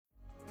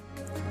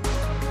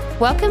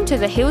Welcome to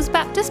the Hills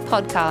Baptist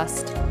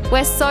Podcast.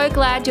 We're so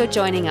glad you're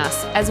joining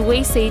us as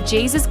we see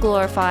Jesus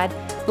glorified,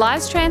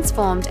 lives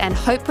transformed, and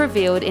hope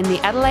revealed in the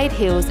Adelaide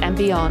Hills and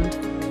beyond.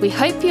 We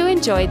hope you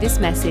enjoy this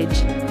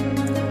message.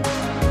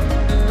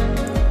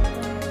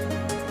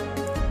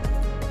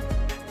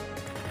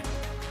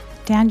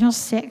 Daniel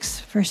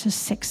 6, verses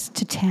 6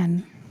 to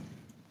 10.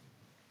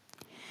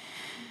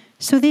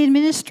 So the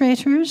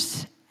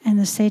administrators and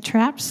the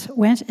satraps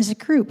went as a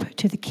group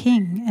to the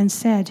king and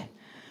said,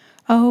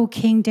 "O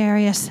King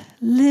Darius,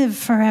 live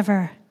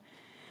forever."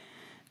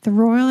 The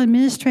royal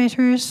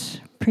administrators,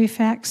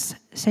 prefects,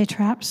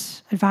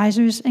 satraps,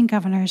 advisors, and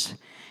governors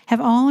have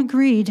all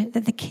agreed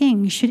that the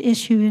king should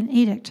issue an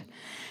edict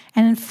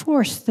and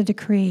enforce the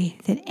decree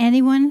that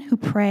anyone who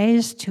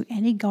prays to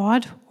any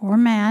god or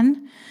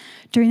man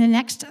during the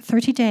next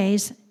 30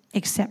 days,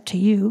 except to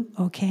you,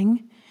 O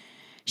king,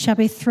 shall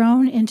be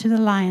thrown into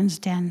the lion's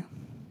den.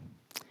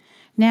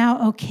 Now,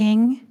 O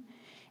king,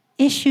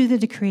 issue the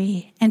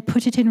decree and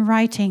put it in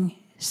writing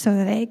so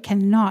that it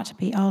cannot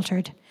be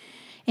altered,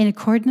 in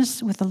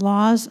accordance with the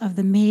laws of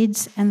the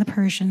Medes and the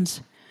Persians,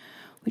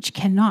 which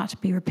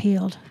cannot be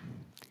repealed.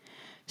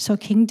 So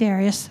King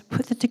Darius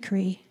put the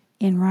decree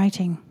in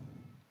writing.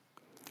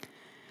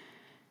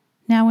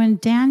 Now when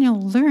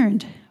Daniel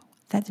learned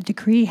that the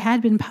decree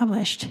had been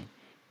published,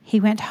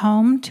 he went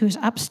home to his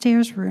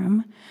upstairs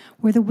room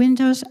where the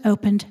windows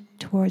opened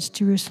towards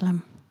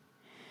Jerusalem.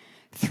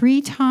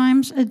 3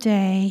 times a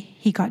day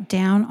he got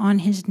down on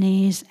his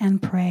knees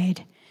and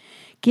prayed,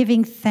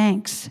 giving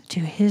thanks to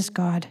his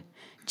God,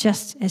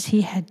 just as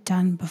he had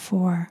done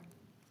before.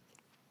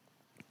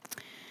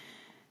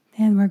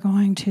 Then we're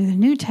going to the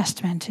New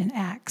Testament in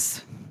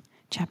Acts,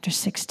 chapter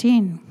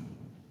 16.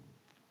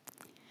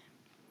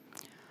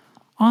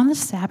 On the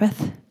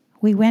Sabbath,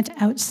 we went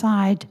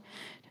outside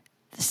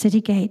the city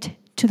gate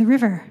to the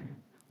river,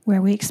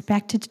 where we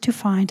expected to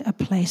find a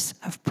place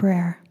of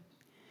prayer.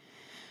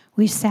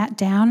 We sat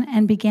down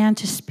and began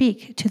to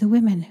speak to the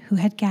women who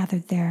had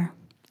gathered there.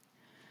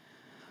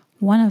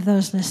 One of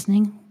those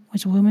listening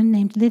was a woman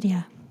named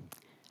Lydia,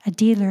 a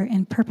dealer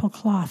in purple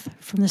cloth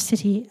from the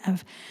city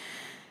of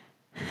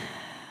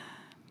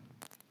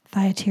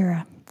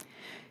Thyatira,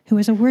 who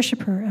was a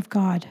worshiper of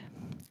God.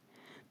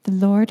 The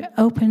Lord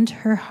opened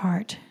her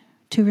heart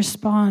to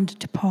respond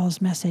to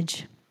Paul's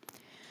message.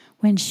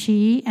 When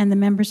she and the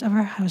members of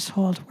her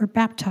household were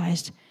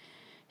baptized,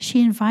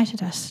 she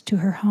invited us to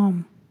her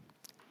home.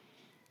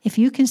 "If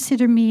you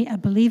consider me a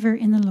believer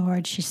in the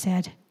Lord," she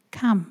said,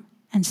 "come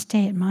and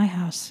stay at my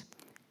house."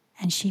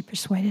 And she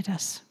persuaded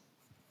us.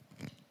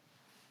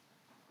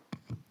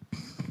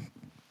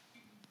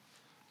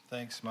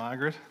 Thanks,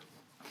 Margaret.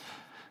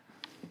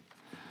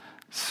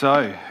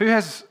 So, who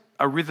has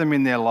a rhythm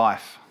in their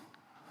life?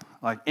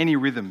 Like any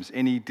rhythms,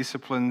 any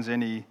disciplines,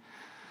 any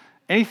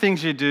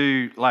things you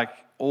do like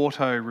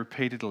auto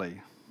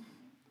repeatedly?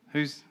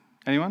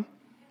 Anyone?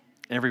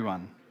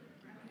 Everyone.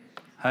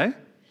 Hey?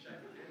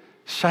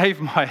 Shave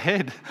my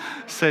head,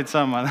 said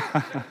someone.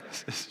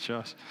 Says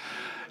Josh.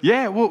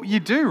 Yeah, well, you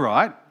do,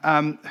 right?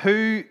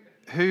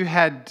 Who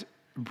had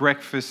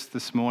breakfast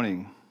this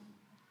morning?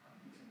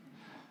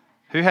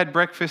 Who had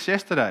breakfast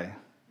yesterday?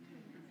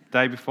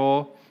 Day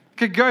before?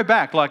 Could go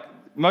back like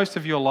most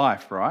of your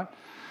life, right?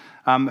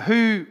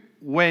 Who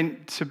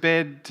went to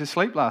bed to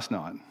sleep last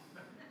night?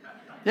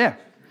 Yeah,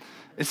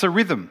 it's a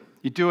rhythm.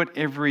 You do it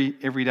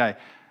every day.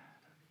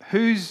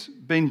 Who's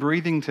been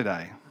breathing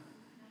today?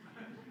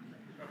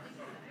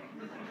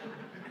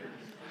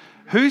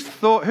 Who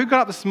got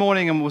up this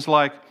morning and was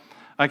like,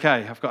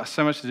 okay, I've got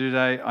so much to do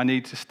today, I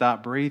need to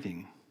start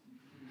breathing?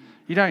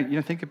 You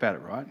don't think about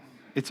it, right?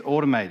 It's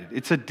automated.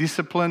 It's a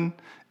discipline.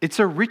 It's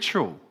a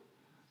ritual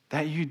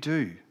that you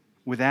do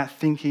without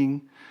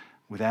thinking,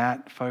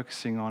 without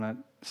focusing on it.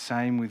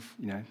 Same with,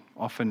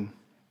 often,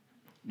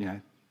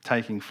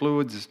 taking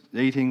fluids,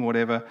 eating,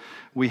 whatever.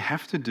 We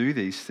have to do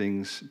these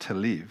things to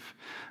live,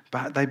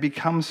 but they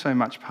become so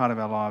much part of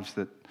our lives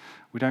that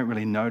we don't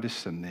really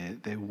notice them.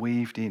 They're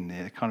weaved in.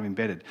 They're kind of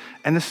embedded.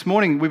 And this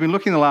morning, we've been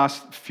looking the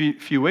last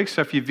few weeks.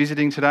 So if you're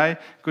visiting today,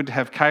 good to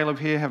have Caleb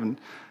here. Haven't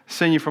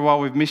seen you for a while.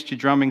 We've missed you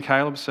drumming,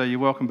 Caleb. So you're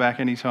welcome back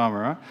anytime.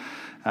 All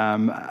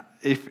right.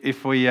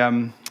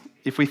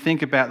 If we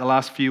think about the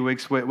last few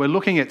weeks, we're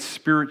looking at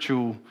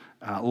spiritual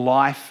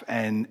life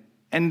and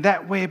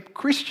that we're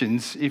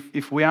Christians.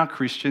 If we are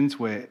Christians,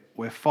 we're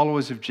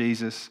followers of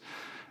Jesus,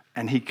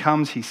 and He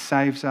comes, He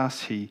saves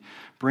us, He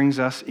brings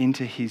us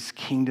into His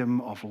kingdom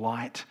of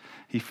light.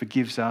 He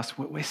forgives us.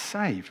 We're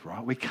saved,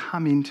 right? We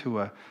come into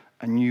a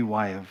new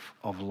way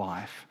of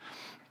life.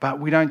 But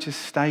we don't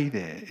just stay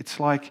there. It's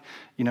like,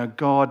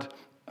 God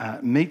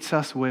meets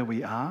us where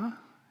we are.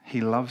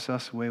 He loves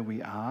us where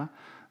we are,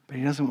 but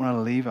He doesn't want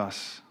to leave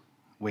us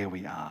where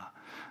we are.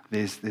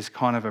 There's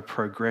kind of a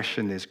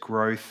progression, there's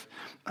growth.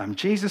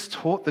 Jesus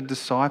taught the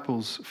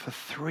disciples for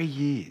 3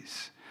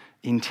 years,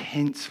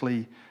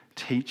 intensely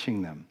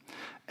teaching them.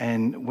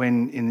 And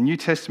when in the New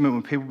Testament,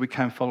 when people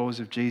became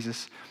followers of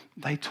Jesus,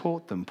 they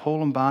taught them.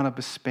 Paul and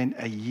Barnabas spent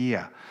a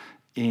year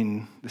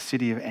in the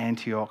city of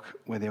Antioch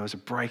where there was a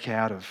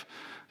breakout of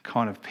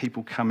kind of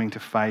people coming to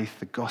faith.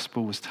 The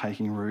gospel was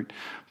taking root.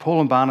 Paul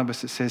and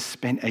Barnabas, it says,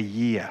 spent a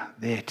year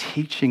there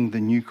teaching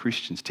the new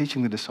Christians,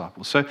 teaching the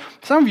disciples. So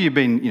some of you have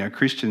been,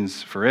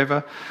 Christians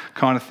forever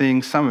kind of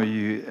thing. Some of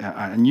you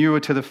are newer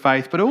to the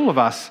faith. But all of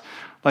us,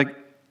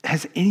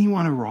 has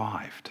anyone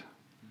arrived?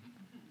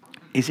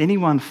 Is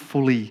anyone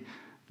fully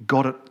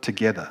got it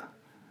together?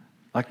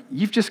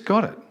 You've just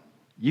got it.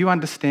 You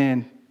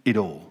understand it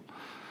all.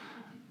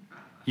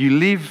 You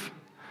live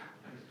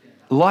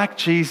like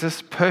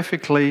Jesus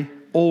perfectly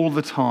all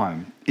the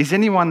time. Is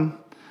anyone...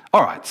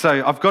 All right,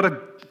 so I've got a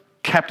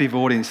captive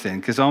audience then,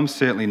 because I'm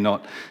certainly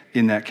not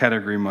in that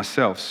category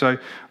myself. So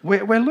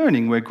we're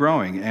learning, we're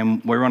growing,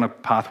 and we're on a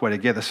pathway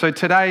together. So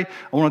today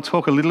I want to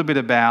talk a little bit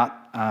about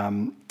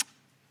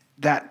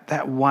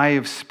that way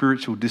of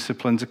spiritual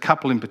disciplines, a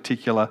couple in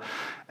particular.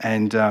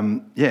 And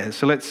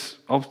so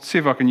I'll see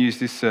if I can use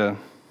this.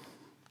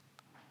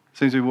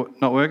 Seems to be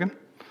not working.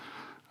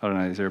 I don't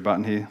know, is there a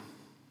button here?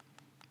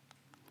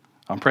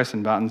 I'm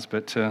pressing buttons,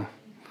 but I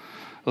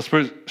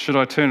suppose, should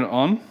I turn it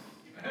on?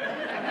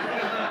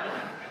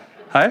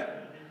 Hey?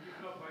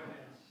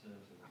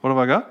 What have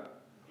I got?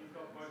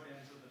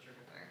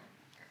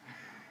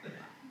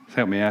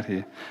 Help me out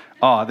here.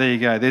 Oh, there you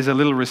go. There's a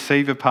little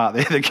receiver part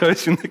there that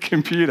goes in the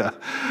computer.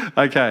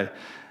 Okay.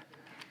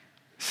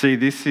 See,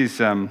 this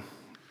is...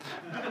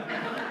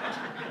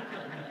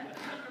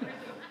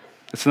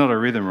 It's not a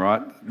rhythm,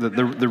 right?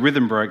 The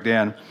rhythm broke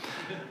down.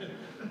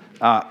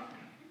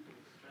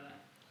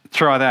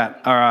 Try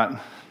that. All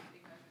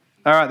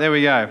right, there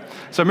we go.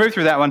 So move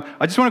through that one.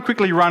 I just want to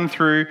quickly run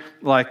through,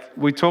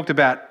 we talked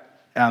about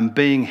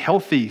being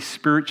healthy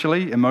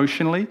spiritually,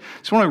 emotionally.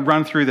 Just want to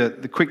run through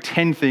the quick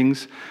 10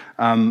 things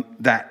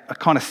that are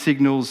kind of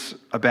signals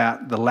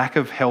about the lack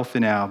of health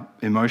in our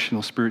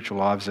emotional, spiritual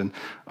lives. And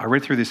I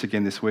read through this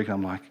again this week, and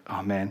I'm like,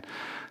 oh man,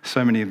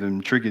 so many of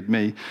them triggered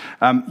me.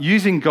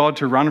 Using God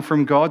to run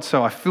from God.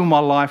 So I fill my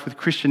life with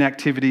Christian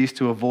activities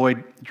to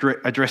avoid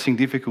addressing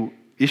difficult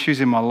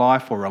issues in my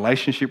life or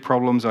relationship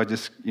problems. I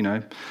just,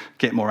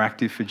 get more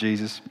active for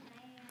Jesus.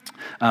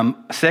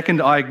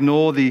 Second, I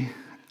ignore the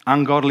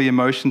ungodly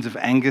emotions of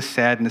anger,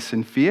 sadness,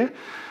 and fear.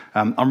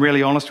 I'm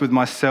really honest with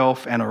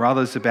myself and or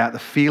others about the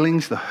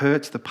feelings, the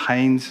hurts, the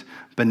pains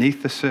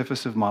beneath the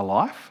surface of my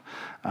life.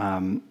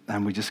 And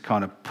we just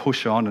kind of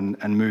push on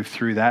and move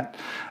through that.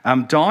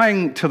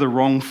 Dying to the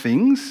wrong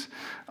things.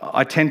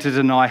 I tend to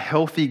deny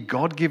healthy,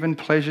 God-given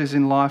pleasures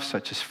in life,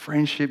 such as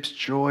friendships,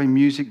 joy,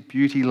 music,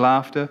 beauty,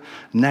 laughter,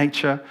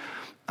 nature.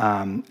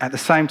 At the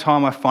same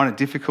time, I find it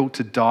difficult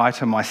to die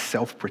to my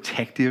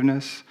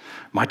self-protectiveness,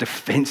 my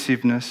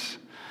defensiveness,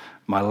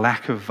 my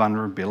lack of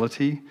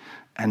vulnerability,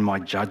 and my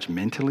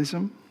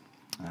judgmentalism.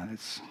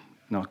 It's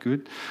not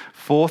good.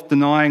 Fourth,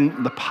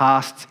 denying the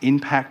past's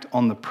impact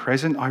on the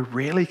present. I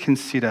rarely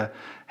consider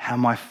how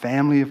my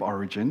family of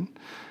origin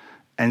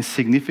and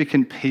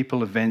significant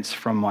people events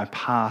from my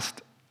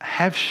past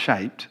have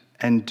shaped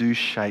and do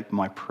shape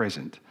my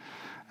present.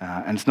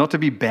 And it's not to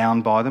be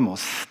bound by them or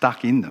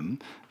stuck in them,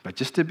 but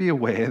just to be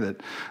aware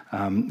that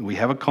we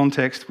have a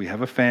context, we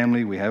have a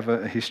family, we have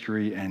a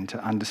history, and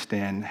to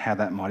understand how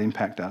that might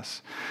impact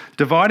us.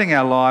 Dividing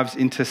our lives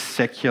into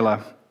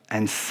secular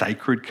and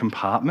sacred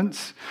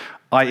compartments.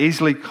 I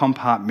easily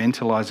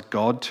compartmentalize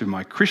God to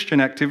my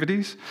Christian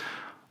activities,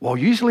 while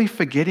usually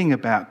forgetting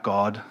about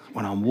God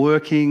when I'm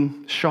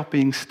working,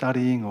 shopping,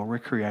 studying, or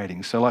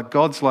recreating. So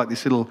God's like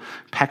this little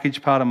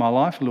package part of my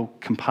life, a little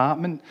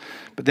compartment,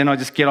 but then I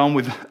just get on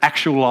with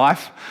actual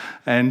life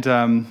and,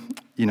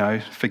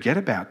 forget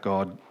about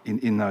God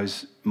in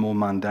those more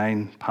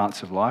mundane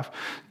parts of life.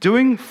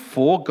 Doing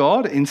for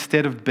God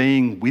instead of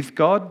being with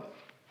God.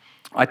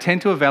 I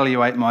tend to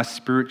evaluate my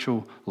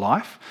spiritual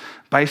life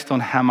based on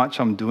how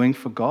much I'm doing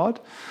for God.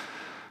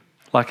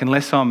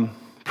 Unless I'm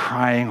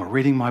praying or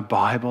reading my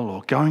Bible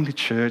or going to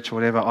church or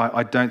whatever,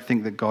 I don't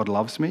think that God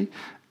loves me.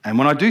 And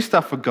when I do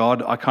stuff for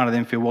God, I kind of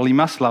then feel, well, he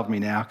must love me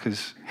now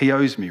because he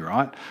owes me,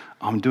 right?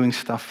 I'm doing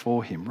stuff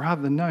for him.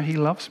 Rather than, no, he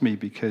loves me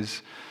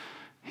because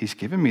he's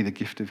given me the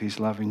gift of his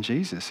love in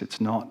Jesus.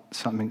 It's not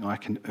something I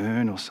can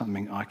earn or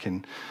something I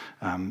can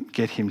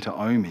get him to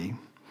owe me.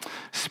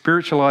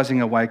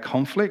 Spiritualizing away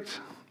conflict.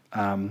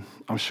 I'm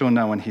sure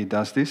no one here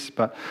does this,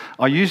 but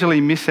I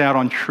usually miss out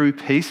on true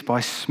peace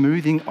by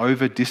smoothing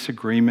over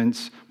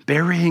disagreements,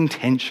 burying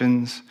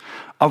tensions,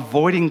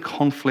 avoiding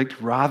conflict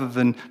rather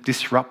than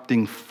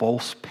disrupting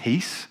false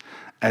peace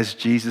as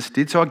Jesus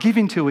did. So I give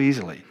in too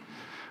easily.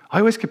 I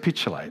always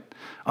capitulate.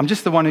 I'm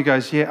just the one who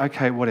goes, yeah,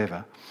 okay,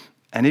 whatever.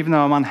 And even though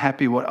I'm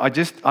unhappy, I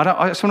just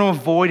want to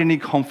avoid any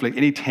conflict,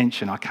 any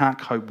tension. I can't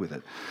cope with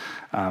it.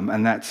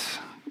 And that's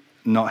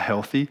not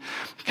healthy.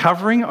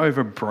 Covering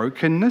over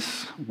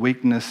brokenness,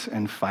 weakness,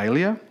 and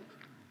failure.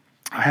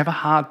 I have a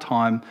hard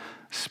time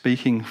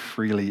speaking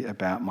freely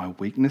about my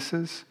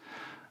weaknesses,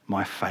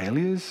 my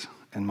failures,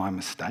 and my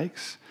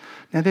mistakes.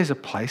 Now, there's a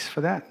place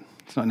for that.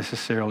 It's not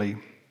necessarily,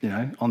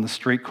 on the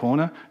street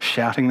corner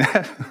shouting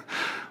that,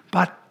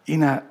 but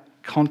in a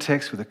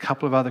context with a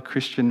couple of other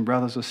Christian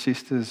brothers or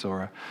sisters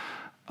or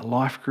a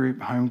life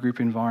group, home group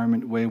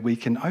environment where we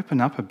can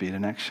open up a bit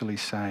and actually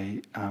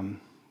say,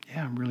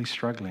 yeah, I'm really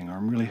struggling, or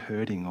I'm really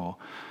hurting, or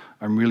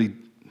I'm really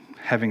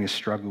having a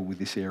struggle with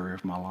this area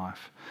of my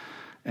life,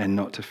 and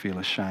not to feel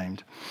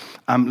ashamed.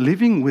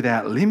 Living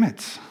without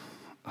limits.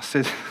 I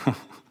said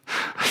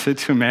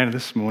to Amanda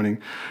this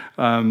morning,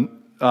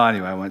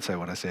 anyway, I won't say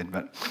what I said,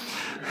 but...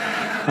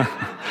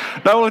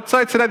 No, well,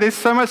 so today there's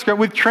so much going.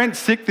 With Trent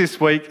sick this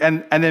week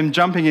and them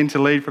jumping into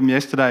lead from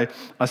yesterday,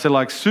 I said,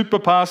 like, super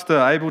pastor,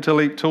 able to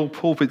leap tall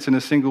pulpits in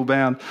a single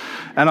bound.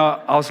 And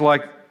I was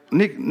like,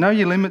 Nick, know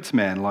your limits,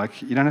 man.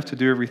 Like, you don't have to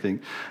do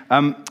everything.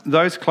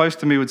 Those close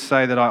to me would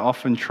say that I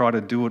often try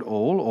to do it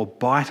all or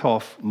bite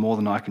off more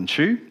than I can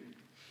chew.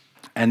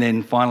 And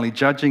then finally,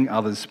 judging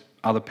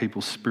other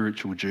people's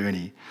spiritual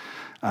journey.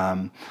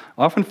 I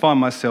often find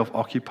myself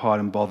occupied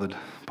and bothered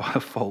by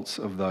the faults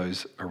of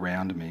those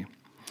around me.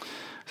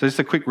 So just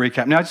a quick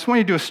recap. Now, I just want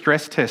you to do a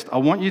stress test. I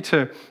want you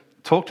to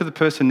talk to the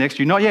person next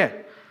to you. Not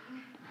yet.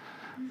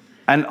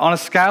 And on a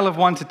scale of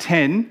 1 to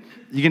 10,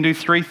 you can do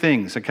 3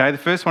 things, okay? The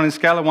first one is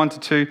scale of 1 to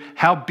 2.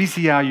 How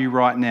busy are you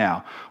right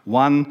now?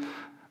 1,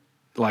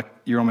 like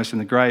you're almost in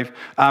the grave.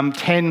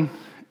 10,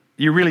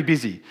 you're really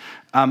busy.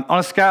 On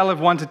a scale of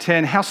 1 to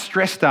 10, how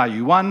stressed are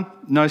you? 1,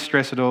 no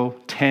stress at all.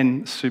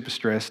 10, super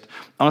stressed.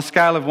 On a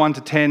scale of 1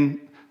 to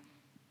 10,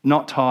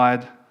 not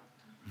tired,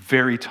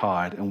 very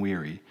tired and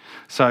weary.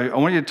 So I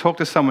want you to talk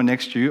to someone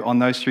next to you on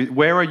those 3.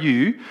 Where are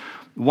you,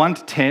 1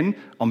 to 10,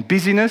 on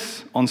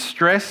busyness, on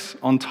stress,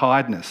 on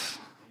tiredness?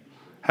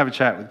 Have a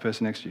chat with the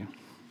person next to you.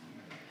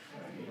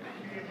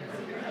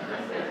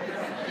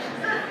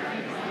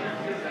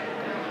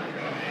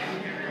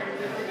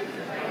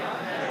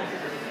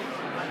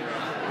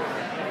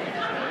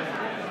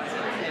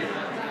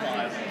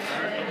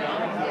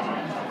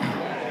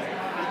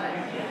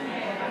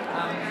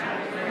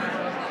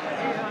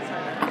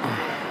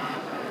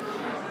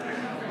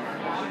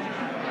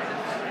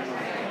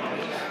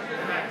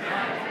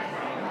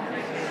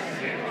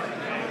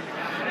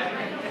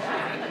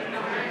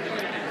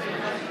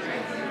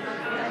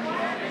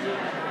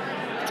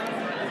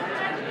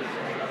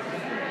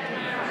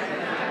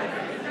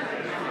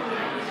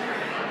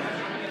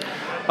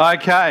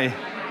 Okay.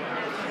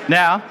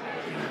 Now,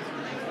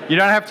 you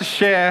don't have to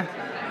share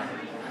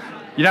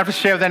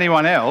with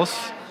anyone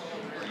else,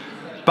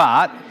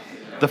 but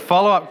the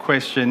follow-up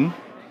question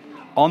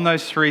on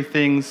those 3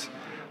 things,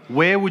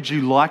 where would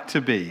you like to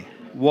be?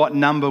 What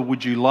number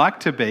would you like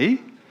to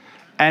be?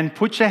 And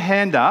put your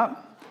hand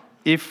up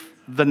if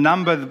the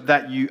number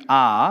that you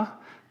are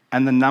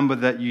and the number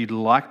that you'd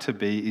like to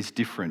be is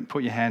different.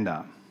 Put your hand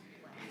up.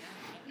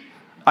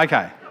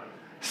 Okay.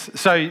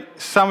 So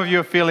some of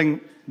you are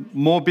feeling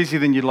more busy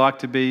than you'd like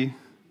to be.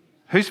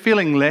 Who's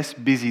feeling less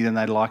busy than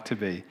they'd like to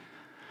be?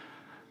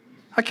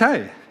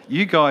 Okay,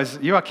 you guys,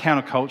 you are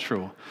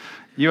countercultural.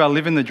 You are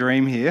living the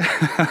dream here.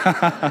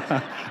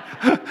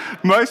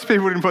 Most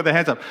people didn't put their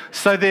hands up.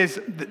 So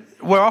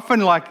we're often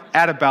like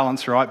out of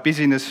balance, right?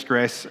 Busyness,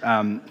 stress,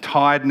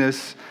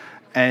 tiredness,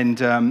 and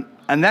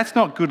that's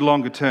not good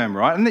longer term,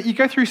 right? And that you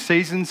go through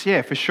seasons,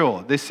 yeah, for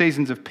sure. There's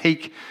seasons of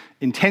peak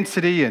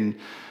intensity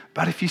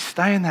but if you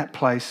stay in that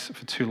place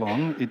for too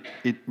long,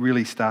 it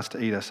really starts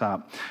to eat us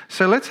up.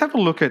 So let's have a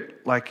look at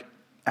like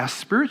our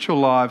spiritual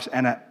lives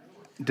and at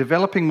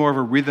developing more of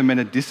a rhythm and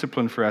a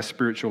discipline for our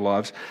spiritual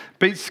lives.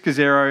 Pete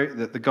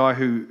Scazzero, the guy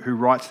who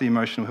writes the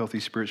emotional healthy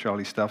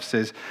spirituality stuff,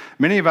 says,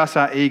 many of us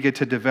are eager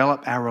to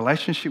develop our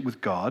relationship with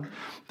God.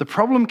 The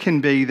problem can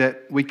be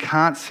that we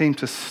can't seem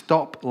to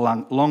stop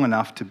long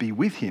enough to be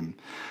with him.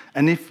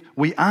 And if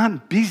we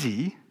aren't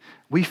busy,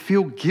 we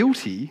feel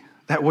guilty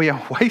that we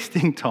are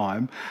wasting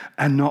time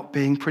and not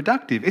being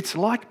productive. It's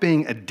like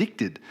being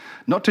addicted,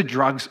 not to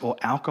drugs or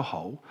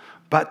alcohol,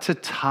 but to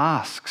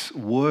tasks,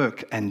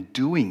 work, and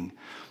doing.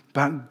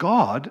 But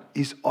God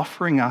is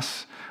offering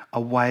us a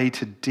way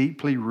to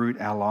deeply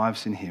root our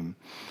lives in him.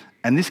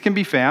 And this can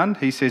be found,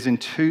 he says, in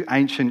 2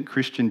 ancient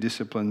Christian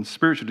disciplines,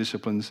 spiritual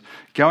disciplines,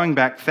 going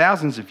back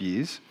thousands of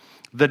years.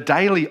 The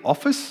daily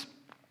office,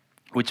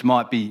 which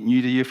might be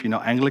new to you if you're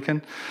not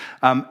Anglican,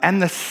 and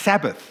the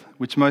Sabbath,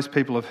 which most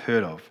people have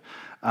heard of.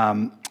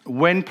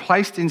 When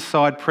placed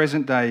inside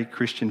present-day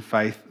Christian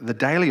faith, the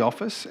daily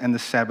office and the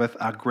Sabbath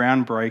are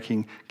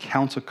groundbreaking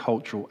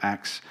countercultural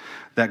acts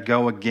that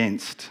go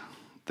against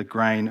the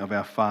grain of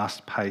our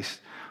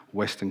fast-paced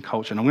Western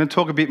culture. And I'm going to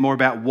talk a bit more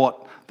about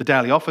what the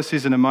daily office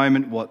is in a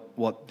moment,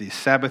 what the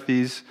Sabbath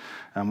is.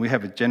 We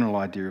have a general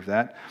idea of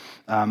that.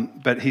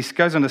 But he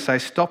goes on to say,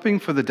 stopping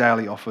for the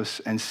daily office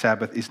and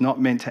Sabbath is not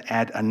meant to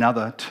add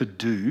another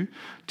to-do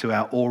to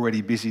our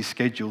already busy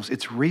schedules.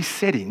 It's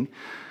resetting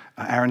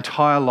our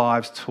entire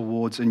lives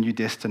towards a new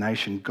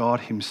destination,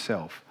 God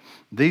himself.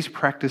 These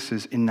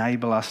practices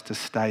enable us to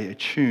stay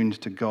attuned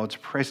to God's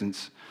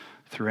presence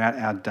throughout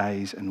our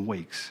days and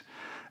weeks.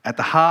 At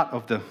the heart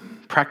of the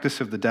practice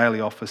of the daily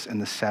office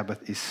and the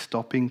Sabbath is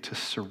stopping to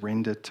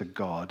surrender to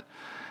God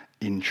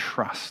in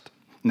trust.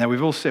 Now,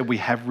 we've all said we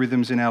have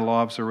rhythms in our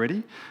lives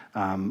already.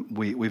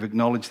 We've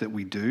acknowledged that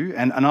we do.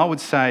 And I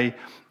would say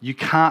you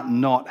can't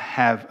not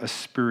have a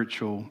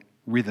spiritual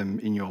rhythm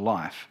in your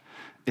life.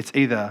 It's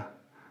either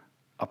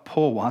a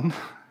poor one,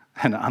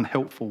 an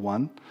unhelpful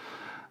one,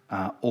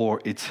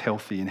 or it's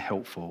healthy and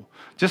helpful.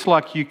 Just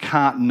like you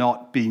can't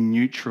not be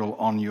neutral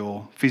on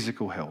your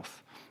physical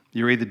health.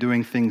 You're either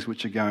doing things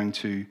which are going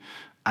to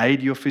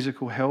aid your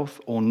physical health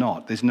or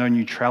not. There's no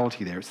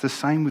neutrality there. It's the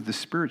same with the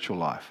spiritual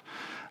life.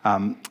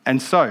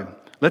 And so,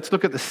 let's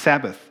look at the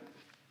Sabbath,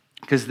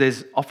 because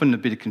there's often a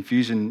bit of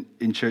confusion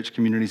in church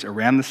communities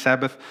around the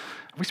Sabbath.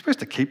 Are we supposed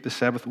to keep the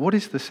Sabbath? What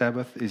is the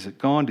Sabbath? Is it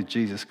gone? Did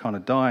Jesus kind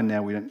of die and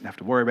now we don't have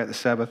to worry about the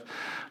Sabbath?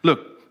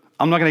 Look,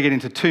 I'm not going to get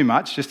into too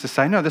much, just to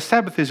say, no, the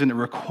Sabbath isn't a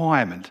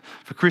requirement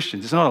for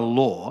Christians. It's not a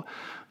law.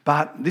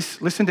 But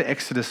listen to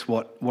Exodus,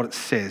 what it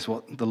says,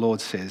 what the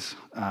Lord says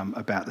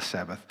about the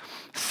Sabbath.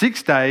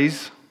 6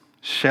 days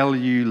shall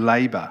you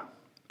labour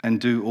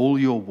and do all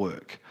your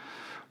work.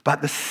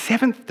 But the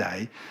seventh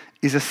day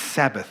is a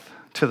Sabbath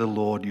to the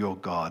Lord your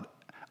God.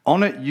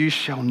 On it you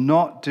shall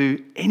not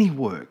do any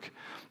work,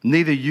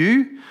 neither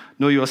you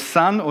nor your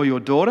son or your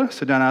daughter,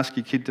 so don't ask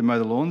your kid to mow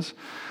the lawns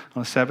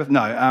on a Sabbath,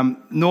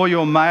 nor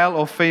your male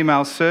or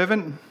female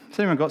servant. Has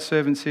anyone got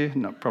servants here?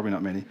 No, probably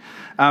not many.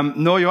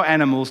 Nor your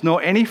animals,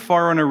 nor any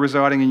foreigner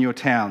residing in your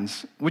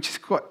towns, which is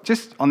quite,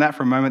 just on that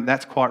for a moment,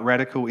 that's quite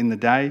radical in the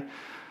day.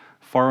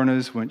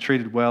 Foreigners weren't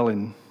treated well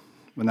when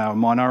they were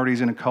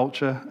minorities in a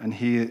culture, and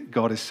here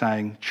God is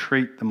saying,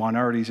 treat the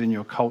minorities in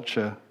your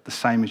culture the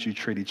same as you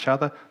treat each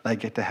other. They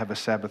get to have a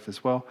Sabbath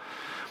as well.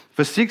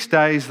 For 6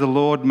 days the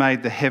Lord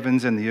made the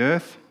heavens and the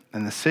earth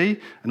and the sea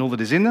and all that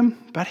is in them,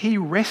 but he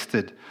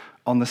rested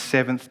on the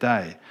seventh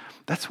day.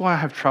 That's why I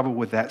have trouble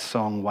with that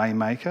song,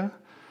 Waymaker.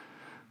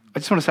 I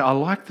just want to say, I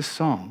like the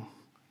song,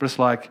 but it's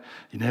like,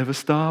 you never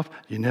stop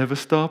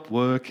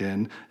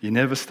working, you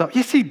never stop.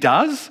 Yes, he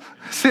does.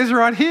 It says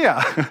right here.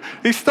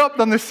 He stopped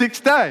on the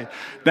sixth day.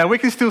 Now, we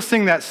can still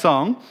sing that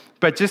song,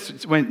 but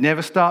just when you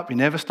never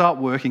stop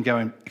working,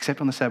 going,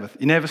 except on the Sabbath.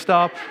 You never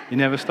stop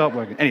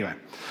working. Anyway,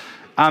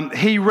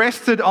 he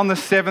rested on the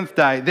seventh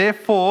day.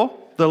 Therefore,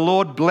 the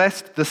Lord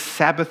blessed the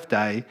Sabbath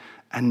day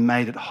and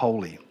made it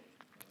holy.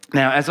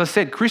 Now, as I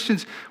said,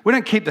 Christians, we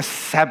don't keep the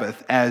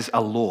Sabbath as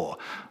a law.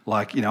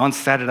 Like, on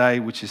Saturday,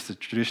 which is the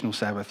traditional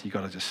Sabbath, you've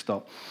got to just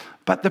stop.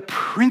 But the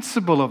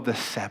principle of the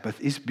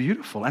Sabbath is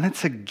beautiful, and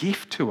it's a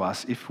gift to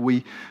us if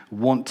we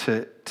want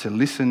to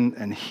listen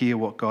and hear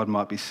what God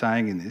might be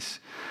saying in this.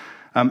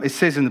 It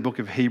says in the book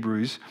of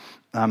Hebrews,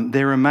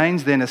 there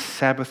remains then a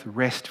Sabbath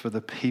rest for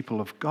the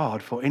people of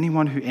God, for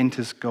anyone who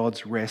enters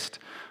God's rest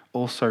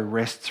also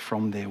rests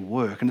from their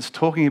work. And it's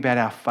talking about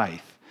our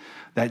faith,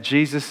 that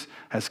Jesus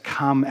has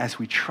come as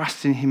we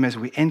trust in him, as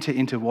we enter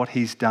into what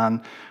he's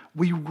done.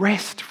 We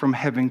rest from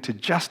having to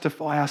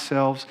justify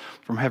ourselves,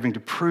 from having to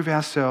prove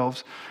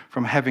ourselves,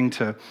 from having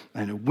to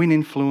win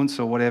influence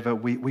or whatever.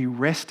 We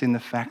rest in the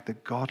fact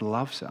that God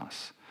loves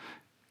us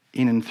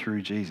in and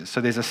through Jesus.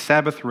 So there's a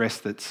Sabbath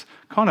rest that's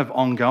kind of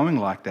ongoing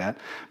like that.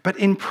 But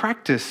in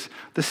practice,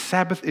 the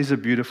Sabbath is a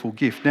beautiful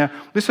gift. Now,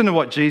 listen to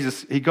what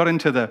Jesus, he got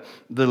into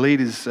the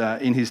leaders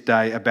in his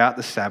day about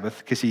the Sabbath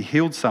because he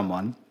healed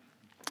someone.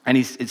 And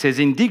it says,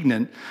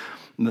 indignant,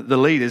 the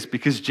leaders,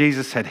 because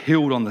Jesus had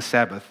healed on the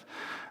Sabbath,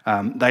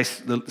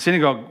 the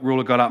synagogue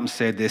ruler got up and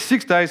said, there's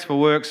 6 days for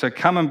work, so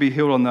come and be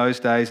healed on those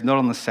days, not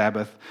on the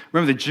Sabbath.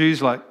 Remember, the Jews,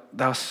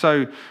 they were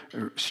so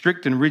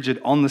strict and rigid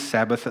on the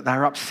Sabbath that they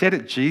were upset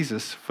at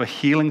Jesus for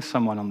healing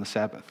someone on the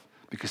Sabbath,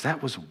 because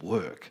that was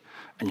work,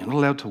 and you're not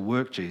allowed to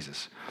work,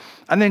 Jesus.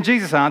 And then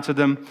Jesus answered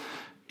them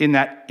in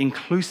that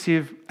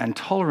inclusive and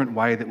tolerant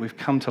way that we've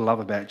come to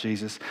love about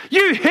Jesus.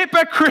 You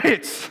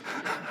hypocrites!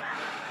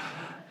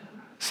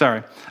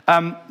 Sorry.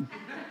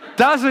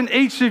 Doesn't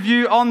each of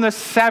you on the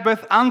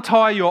Sabbath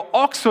untie your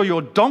ox or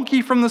your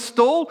donkey from the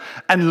stall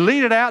and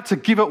lead it out to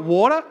give it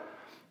water?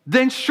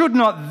 Then should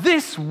not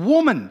this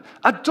woman,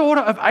 a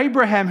daughter of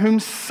Abraham, whom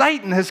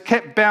Satan has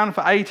kept bound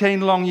for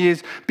 18 long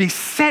years, be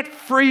set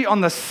free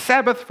on the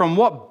Sabbath from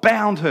what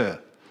bound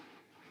her?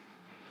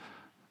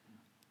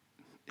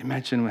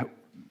 Imagine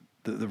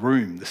the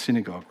room, the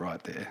synagogue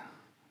right there.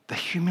 The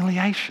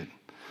humiliation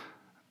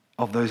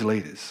of those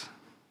leaders.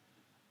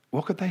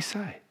 What could they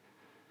say?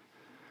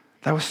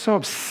 They were so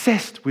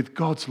obsessed with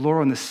God's law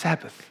on the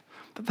Sabbath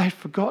that they'd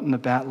forgotten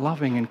about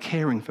loving and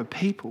caring for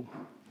people.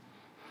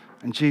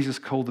 And Jesus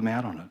called them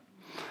out on it.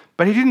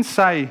 But he didn't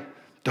say,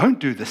 don't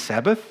do the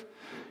Sabbath.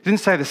 He didn't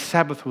say the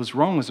Sabbath was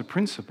wrong as a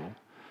principle.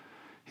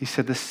 He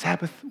said the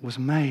Sabbath was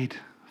made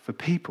for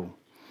people,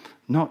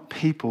 not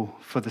people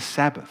for the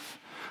Sabbath.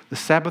 The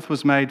Sabbath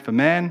was made for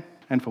man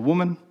and for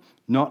woman,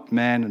 not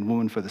man and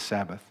woman for the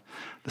Sabbath.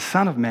 The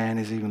Son of Man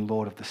is even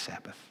Lord of the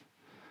Sabbath.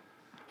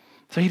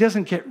 So he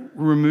doesn't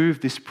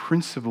remove this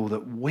principle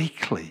that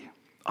weekly,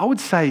 I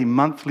would say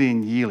monthly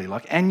and yearly,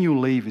 like annual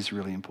leave is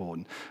really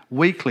important.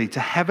 Weekly,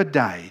 to have a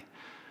day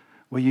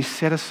where you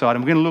set aside,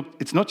 and we're going to look,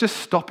 it's not just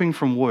stopping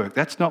from work.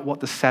 That's not what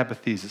the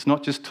Sabbath is. It's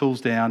not just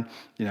tools down,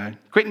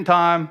 quitting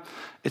time.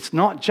 It's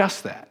not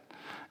just that.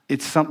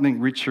 It's something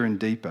richer and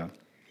deeper.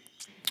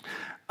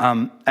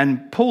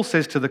 And Paul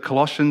says to the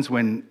Colossians,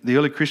 when the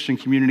early Christian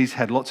communities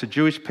had lots of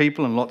Jewish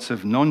people and lots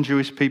of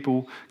non-Jewish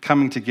people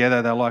coming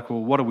together, they're like,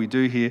 well, what do we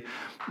do here?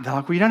 They're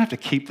like, well, you don't have to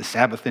keep the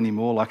Sabbath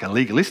anymore, like a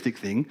legalistic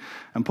thing.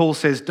 And Paul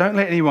says, don't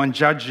let anyone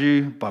judge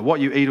you by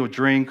what you eat or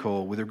drink,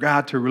 or with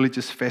regard to a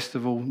religious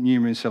festival, new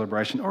moon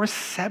celebration, or a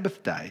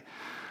Sabbath day.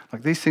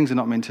 Like, these things are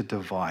not meant to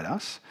divide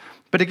us.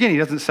 But again, he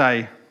doesn't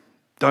say,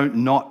 don't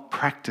not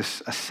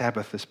practice a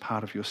Sabbath as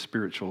part of your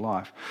spiritual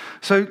life.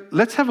 So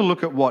let's have a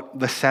look at what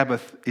the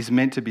Sabbath is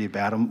meant to be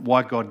about and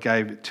why God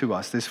gave it to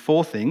us. There's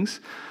 4 things.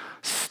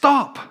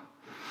 Stop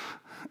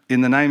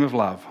in the name of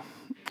love.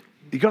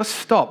 You've got to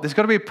stop. There's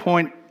got to be a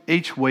point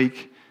each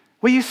week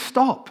where you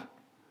stop.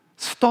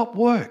 Stop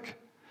work.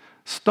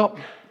 Stop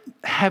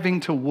having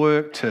to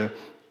work to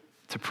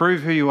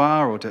prove who you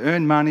are or to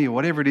earn money or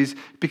whatever it is,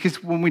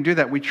 because when we do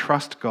that, we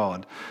trust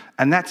God.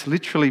 And that's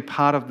literally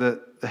part of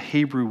the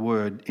Hebrew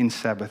word in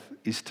Sabbath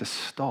is to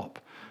stop.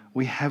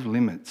 We have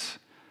limits.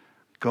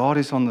 God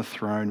is on the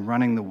throne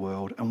running the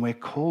world, and we're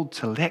called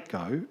to let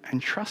go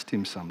and trust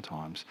him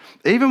sometimes.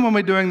 Even when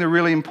we're doing the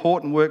really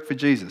important work for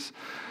Jesus,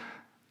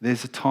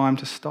 there's a time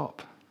to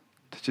stop,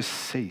 to just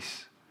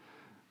cease.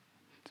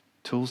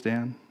 Tools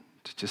down,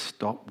 to just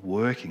stop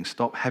working,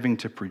 stop having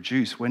to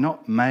produce. We're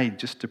not made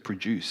just to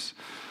produce,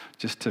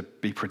 just to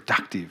be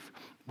productive.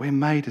 We're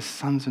made as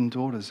sons and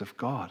daughters of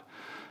God.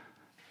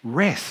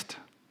 Rest.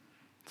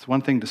 It's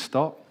one thing to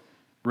stop,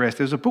 rest.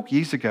 There was a book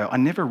years ago, I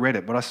never read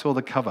it, but I saw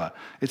the cover.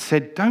 It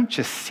said, don't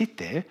just sit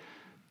there,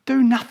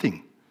 do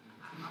nothing.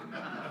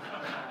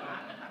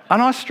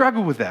 And I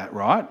struggle with that,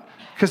 right?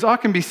 Because I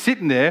can be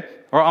sitting there,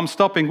 or I'm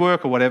stopping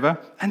work or whatever,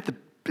 and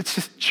it's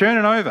just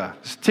churning over,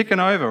 it's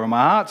ticking over, or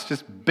my heart's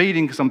just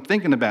beating because I'm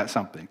thinking about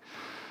something.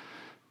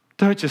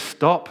 Don't just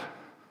stop,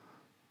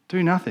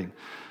 do nothing.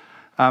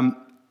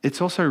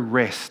 It's also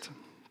rest.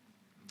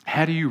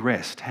 How do you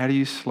rest? How do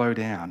you slow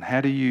down?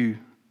 How do you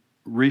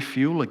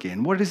refuel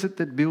again? What is it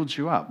that builds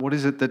you up? What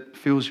is it that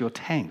fills your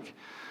tank?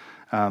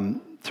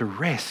 To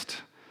rest,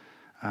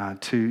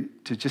 to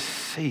just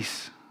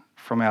cease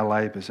from our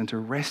labours and to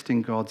rest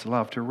in God's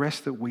love, to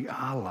rest that we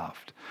are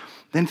loved.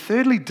 Then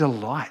thirdly,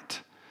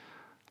 delight.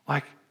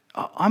 Like,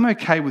 I'm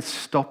okay with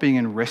stopping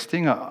and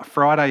resting.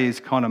 Friday is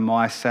kind of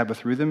my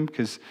Sabbath rhythm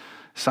because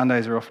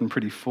Sundays are often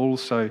pretty full,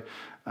 so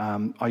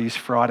I use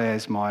Friday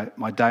as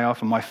my day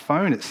off, and my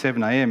phone at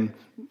 7 a.m,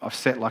 I've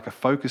set like a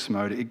focus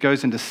mode. It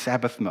goes into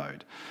Sabbath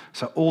mode.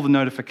 So all the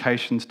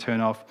notifications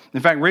turn off. In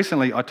fact,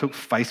 recently I took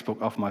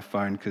Facebook off my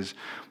phone because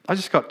I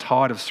just got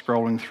tired of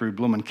scrolling through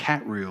bloomin'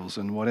 cat reels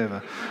and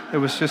whatever. It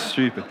was just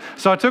stupid.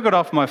 So I took it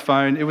off my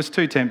phone. It was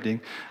too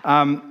tempting.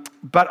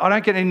 But I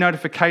don't get any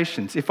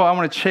notifications. If I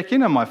want to check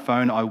in on my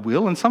phone, I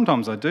will, and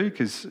sometimes I do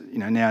because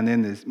now and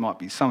then there might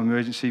be some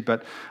emergency,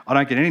 but I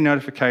don't get any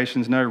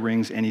notifications, no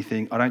rings,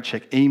 anything. I don't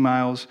check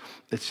emails.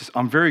 It's just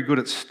I'm very good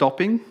at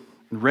stopping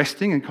and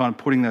resting and kind of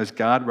putting those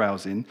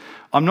guardrails in.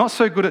 I'm not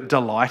so good at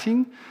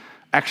delighting,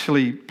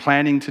 actually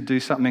planning to do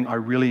something I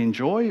really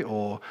enjoy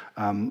or,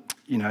 I'm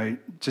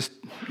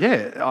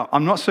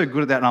not so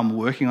good at that, and I'm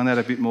working on that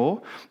a bit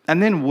more.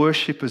 And then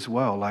worship as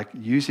well, like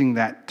using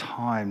that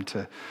time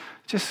to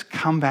just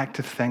come back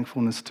to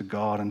thankfulness to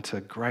God and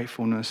to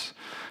gratefulness,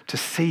 to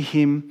see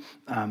him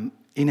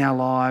in our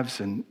lives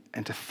and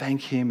to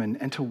thank him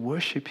and to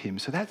worship him.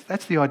 So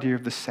that's the idea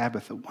of the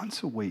Sabbath, that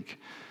once a week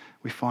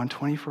we find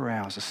 24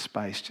 hours of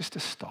space just to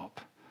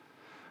stop.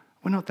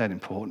 We're not that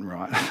important,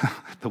 right?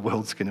 The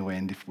world's going to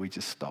end if we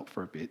just stop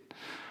for a bit.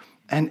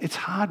 And it's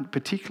hard,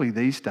 particularly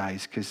these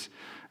days, because,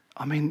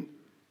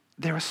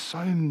 there are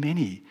so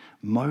many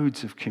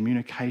modes of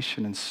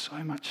communication and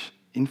so much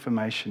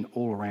information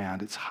all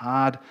around. It's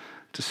hard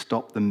to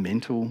stop the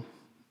mental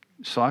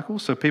cycle.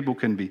 So people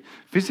can be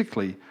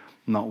physically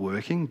not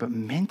working, but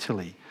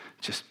mentally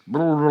just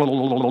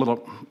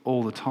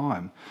all the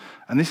time.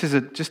 And this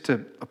is just a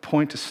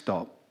point to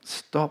stop.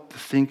 Stop the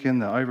thinking,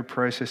 the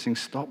over-processing,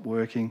 stop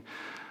working,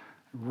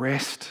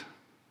 rest,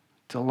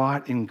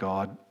 delight in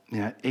God.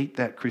 Eat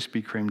that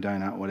Krispy Kreme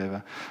donut,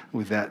 whatever,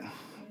 with that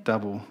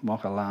double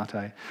mocha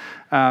latte.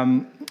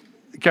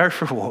 Go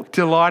for a walk,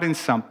 delight in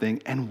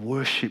something, and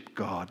worship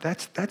God.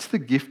 That's the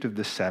gift of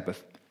the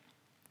Sabbath.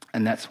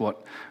 And that's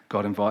what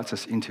God invites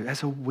us into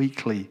as a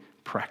weekly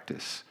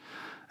practice.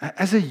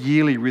 As a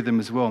yearly rhythm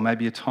as well,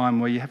 maybe a time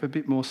where you have a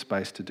bit more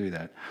space to do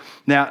that.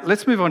 Now,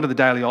 let's move on to the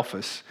daily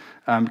office,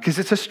 because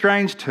it's a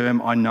strange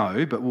term, I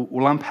know, but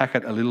we'll unpack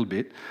it a little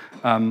bit.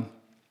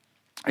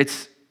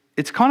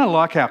 It's kind of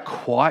like our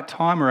quiet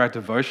time or our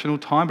devotional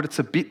time, but it's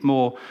a bit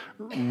more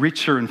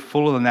richer and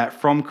fuller than that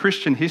from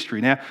Christian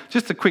history. Now,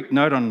 just a quick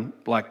note on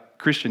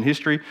Christian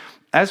history.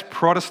 As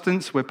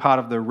Protestants, we're part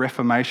of the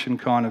Reformation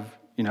kind of,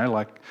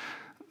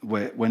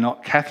 we're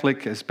not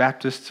Catholic as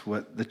Baptists.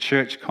 The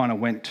church kind of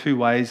went two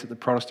ways at the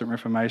Protestant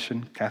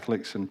Reformation,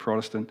 Catholics and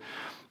Protestant.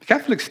 The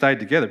Catholics stayed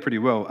together pretty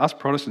well. Us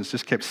Protestants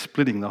just kept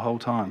splitting the whole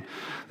time.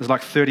 There's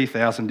like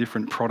 30,000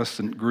 different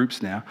Protestant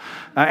groups now.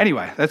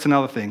 Anyway, that's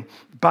another thing.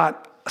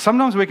 But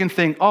sometimes we can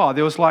think,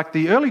 there was like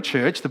the early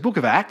church, the book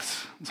of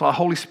Acts. It's like the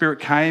Holy Spirit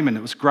came and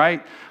it was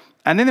great.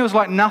 And then there was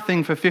like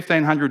nothing for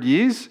 1,500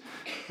 years.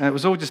 And it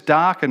was all just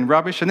dark and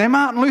rubbish. And then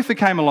Martin Luther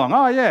came along.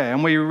 Oh, yeah,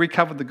 and we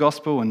recovered the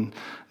gospel and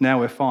now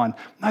we're fine.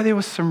 No, there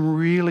was some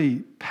really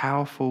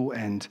powerful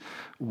and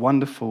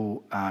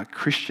wonderful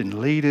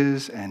Christian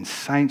leaders and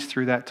saints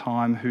through that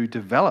time who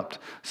developed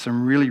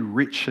some really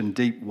rich and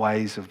deep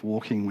ways of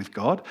walking with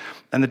God.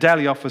 And the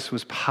daily office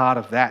was part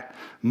of that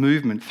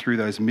movement through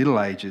those Middle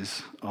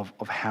Ages of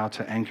how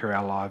to anchor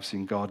our lives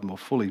in God more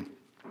fully.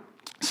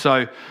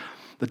 So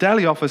the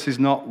daily office is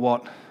not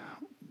what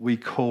we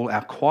call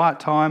our quiet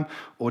time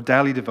or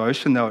daily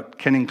devotion, though it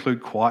can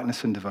include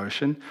quietness and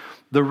devotion.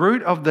 The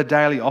root of the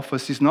daily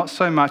office is not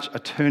so much a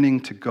turning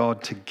to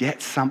God to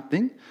get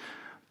something,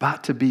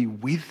 but to be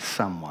with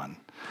someone.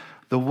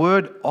 The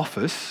word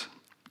office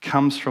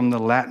comes from the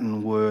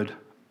Latin word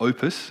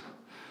opus,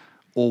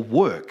 or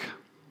work.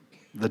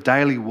 The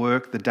daily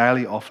work, the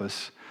daily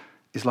office,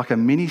 is like a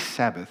mini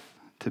Sabbath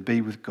to be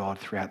with God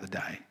throughout the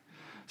day.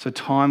 So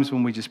times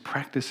when we just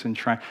practice and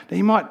train. Now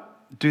you might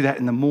do that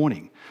in the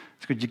morning.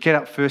 It's good. You get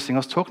up first thing. I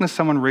was talking to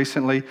someone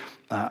recently,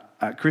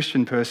 a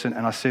Christian person,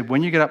 and I said,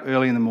 when you get up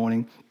early in the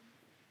morning,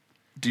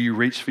 do you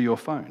reach for your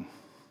phone?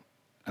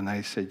 And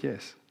they said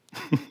yes.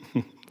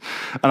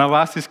 And I've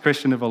asked this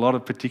question of a lot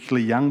of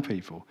particularly young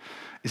people.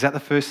 Is that the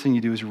first thing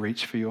you do is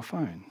reach for your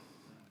phone?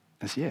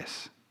 It's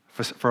yes,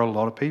 for a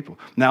lot of people.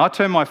 Now, I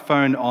turn my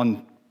phone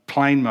on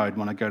plane mode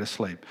when I go to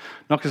sleep.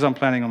 Not because I'm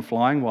planning on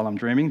flying while I'm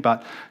dreaming,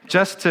 but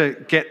just to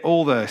get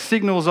all the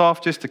signals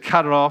off, just to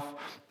cut it off.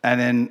 And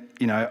then,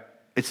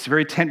 it's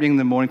very tempting in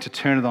the morning to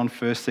turn it on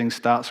first thing,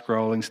 start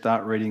scrolling,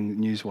 start reading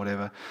news,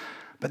 whatever.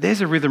 But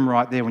there's a rhythm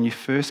right there. When you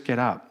first get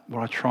up,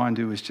 what I try and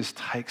do is just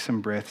take some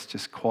breaths,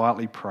 just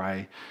quietly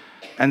pray.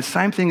 And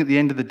same thing at the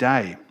end of the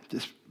day,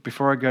 just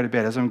before I go to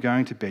bed, as I'm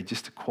going to bed,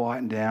 just to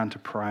quieten down, to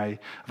pray.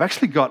 I've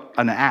actually got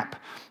an app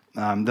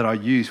that I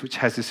use, which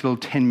has this little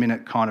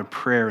 10-minute kind of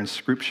prayer and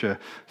scripture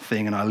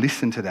thing, and I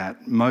listen to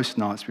that most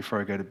nights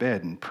before I go to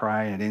bed and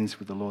pray, and it ends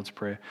with the Lord's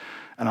Prayer.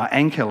 And I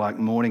anchor like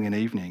morning and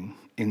evening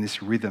in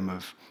this rhythm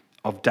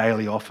of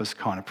daily office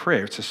kind of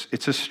prayer.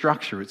 It's a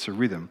structure, it's a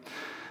rhythm.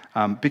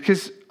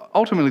 Because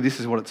ultimately this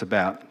is what it's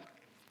about.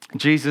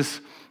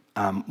 Jesus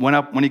went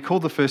up, when he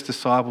called the first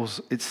disciples,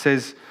 it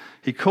says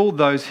he called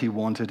those he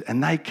wanted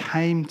and they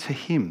came to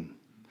him.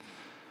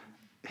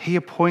 He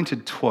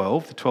appointed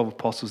 12, the 12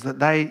 apostles, that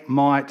they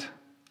might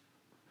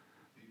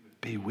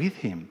be with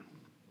him.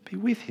 Be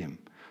with him.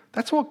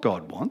 That's what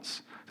God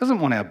wants. He doesn't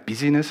want our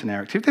busyness and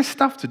our activity. There's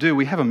stuff to do.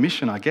 We have a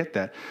mission, I get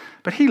that.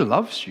 But he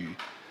loves you.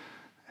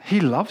 He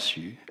loves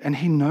you and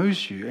he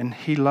knows you and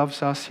he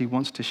loves us. He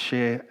wants to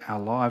share our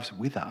lives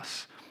with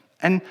us.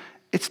 And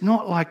it's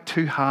not like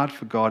too hard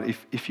for God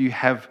if you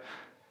have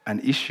an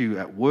issue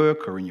at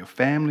work or in your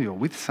family or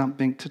with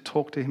something to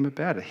talk to him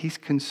about it. He's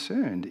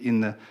concerned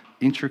in the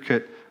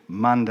intricate,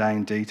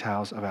 mundane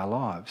details of our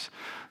lives.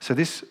 So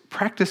this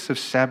practice of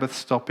Sabbath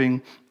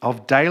stopping,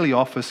 of daily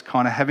office,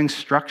 kind of having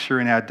structure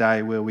in our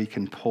day where we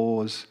can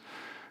pause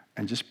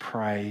and just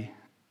pray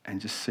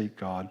and just seek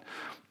God,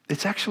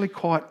 it's actually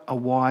quite a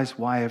wise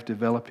way of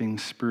developing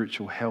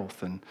spiritual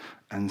health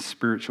and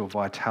spiritual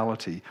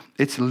vitality.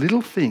 It's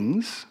little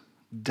things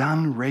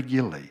done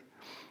regularly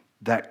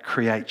that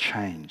create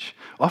change.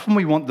 Often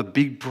we want the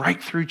big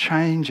breakthrough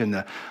change and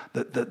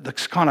the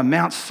kind of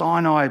Mount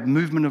Sinai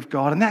movement of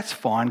God, and that's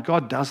fine.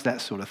 God does that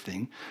sort of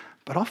thing.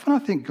 But often I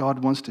think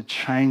God wants to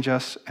change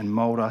us and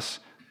mold us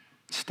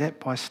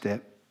step by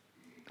step,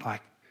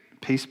 like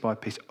piece by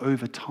piece,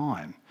 over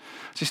time.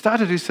 So you start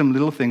to do some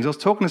little things. I was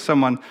talking to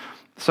someone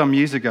some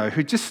years ago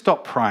who just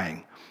stopped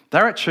praying. They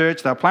were at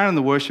church, they were playing on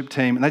the worship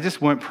team, and they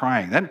just weren't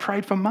praying. They hadn't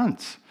prayed for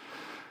months.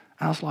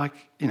 And I was like,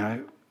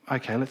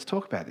 okay, let's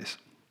talk about this.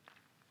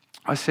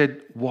 I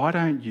said, why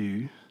don't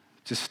you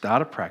just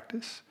start a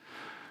practice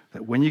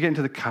that when you get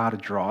into the car to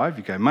drive,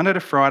 you go Monday to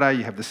Friday,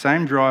 you have the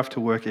same drive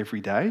to work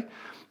every day.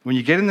 When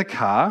you get in the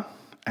car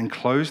and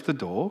close the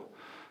door,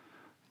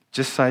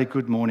 just say,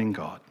 good morning,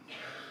 God.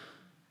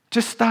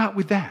 Just start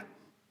with that.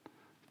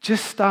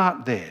 Just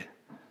start there.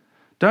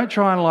 Don't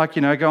try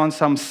and go on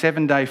some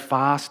 7-day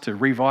fast to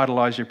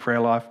revitalise your prayer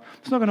life.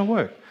 It's not going to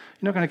work.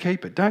 You're not going to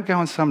keep it. Don't go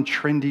on some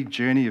trendy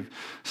journey of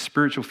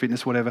spiritual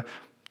fitness, whatever.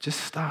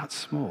 Just start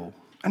small.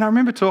 And I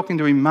remember talking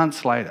to him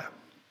months later.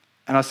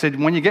 And I said,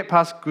 when you get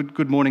past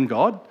good morning,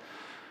 God,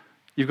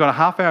 you've got a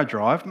half-hour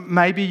drive.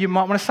 Maybe you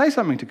might want to say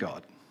something to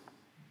God.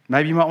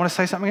 Maybe you might want to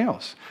say something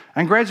else.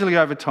 And gradually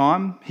over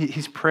time,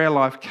 his prayer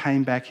life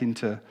came back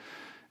into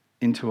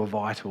a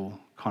vital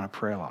kind of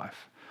prayer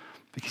life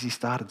because he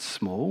started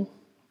small,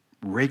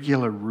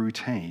 regular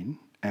routine,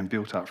 and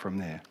built up from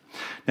there.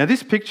 Now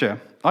this picture,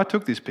 I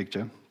took this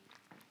picture.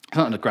 It's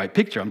not a great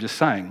picture, I'm just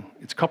saying.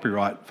 It's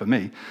copyright for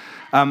me.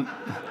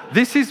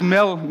 This is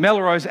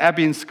Melrose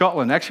Abbey in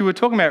Scotland. Actually, we were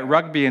talking about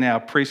rugby in our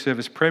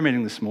pre-service prayer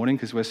meeting this morning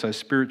because we're so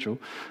spiritual.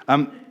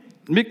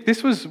 Mick,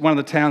 this was one of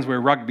the towns where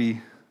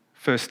rugby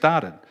first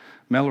started.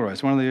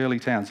 Melrose, one of the early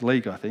towns,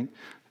 league, I think,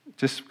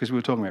 just because we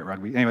were talking about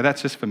rugby. Anyway,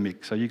 that's just for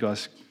Mick, so you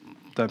guys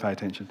don't pay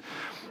attention.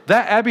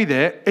 That abbey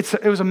there,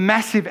 it was a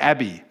massive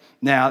abbey.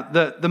 Now,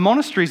 the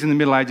monasteries in the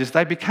Middle Ages,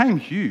 they became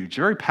huge,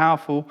 very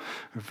powerful,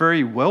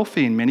 very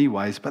wealthy in many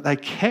ways, but they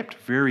kept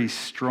very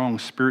strong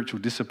spiritual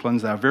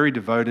disciplines. They were very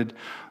devoted.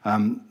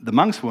 The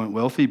monks weren't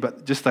wealthy,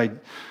 but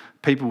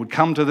people would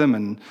come to them.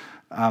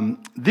 And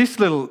this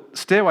little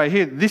stairway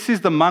here, this is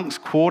the monks'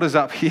 quarters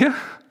up here.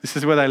 This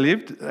is where they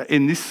lived,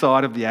 in this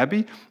side of the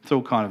abbey. It's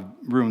all kind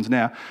of ruins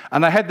now.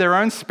 And they had their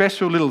own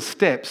special little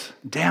steps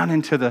down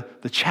into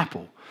the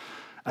chapel.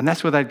 And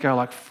that's where they'd go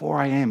like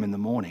 4 a.m. in the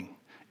morning,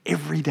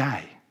 every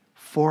day,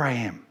 4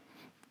 a.m.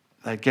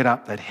 They'd get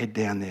up, they'd head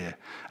down there.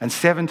 And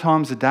 7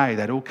 times a day,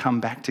 they'd all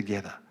come back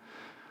together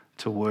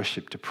to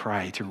worship, to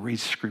pray, to read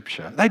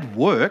scripture. They'd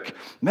work.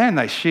 Man,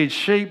 they sheared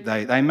sheep,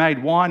 they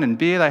made wine and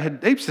beer. They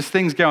had heaps of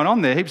things going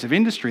on there, heaps of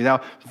industry. They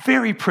were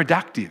very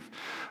productive.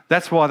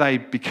 That's why they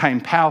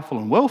became powerful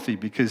and wealthy,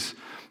 because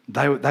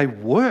they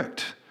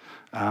worked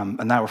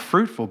and they were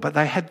fruitful, but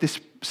they had this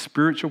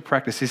spiritual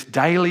practice, this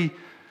daily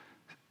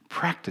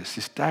practice,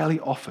 this daily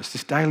office,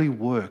 this daily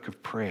work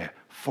of prayer.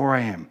 4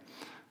 a.m.,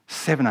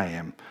 7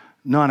 a.m.,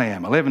 9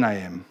 a.m., 11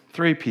 a.m.,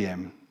 3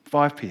 p.m.,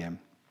 5 p.m.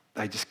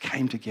 They just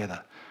came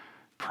together,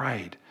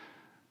 prayed,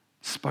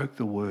 spoke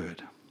the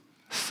word,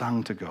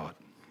 sung to God,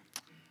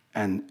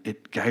 and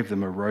it gave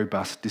them a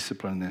robust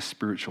discipline in their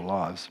spiritual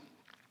lives.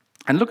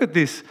 And look at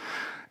this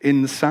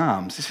in the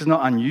Psalms. This is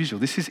not unusual.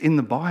 This is in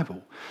the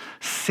Bible.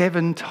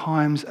 7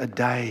 times a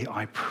day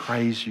I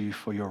praise you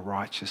for your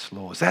righteous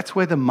laws. That's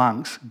where the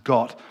monks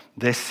got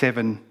their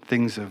 7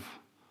 things of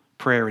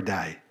prayer a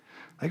day.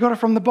 They got it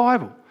from the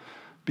Bible,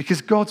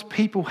 because God's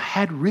people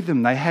had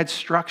rhythm. They had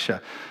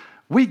structure.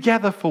 We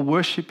gather for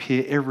worship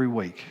here every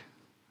week,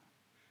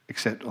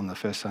 except on the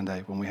first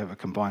Sunday when we have a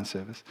combined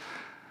service.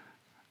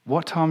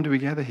 What time do we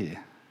gather here?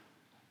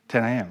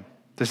 10 a.m.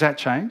 Does that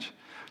change?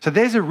 So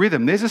there's a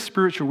rhythm, there's a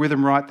spiritual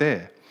rhythm right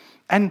there.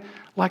 And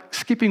like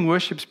skipping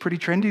worship's pretty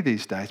trendy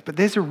these days, but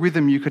there's a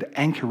rhythm you could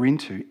anchor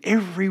into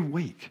every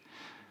week.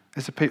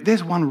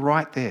 There's one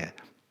right there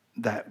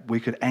that we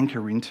could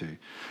anchor into.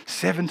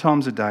 7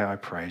 times a day I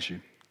praise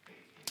you.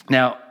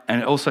 Now, and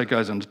it also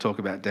goes on to talk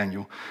about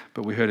Daniel,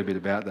 but we heard a bit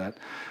about that.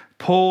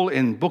 Paul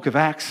in the book of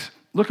Acts,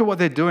 look at what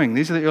they're doing.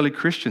 These are the early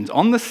Christians.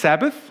 On the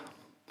Sabbath,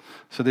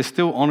 so they're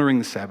still honouring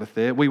the Sabbath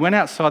there. We went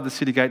outside the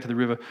city gate to the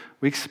river.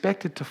 We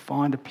expected to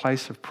find a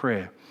place of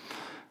prayer.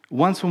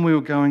 Once when we were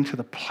going to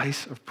the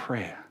place of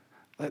prayer,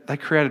 they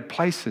created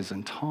places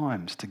and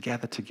times to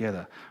gather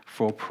together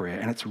for prayer.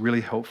 And it's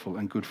really helpful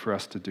and good for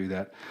us to do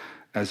that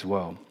as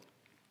well.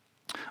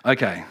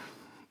 Okay,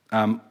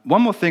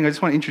 one more thing. I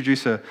just want to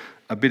introduce a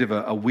bit of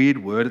a weird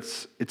word.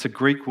 It's a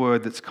Greek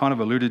word that's kind of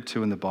alluded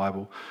to in the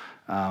Bible.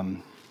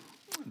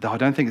 Though I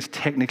don't think it's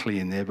technically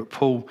in there, but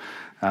Paul,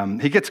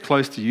 he gets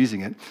close to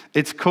using it.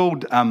 It's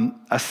called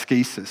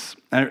ascesis.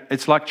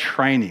 It's like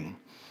training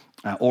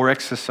or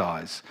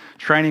exercise,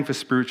 training for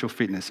spiritual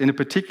fitness in a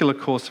particular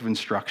course of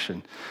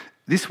instruction.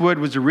 This word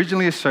was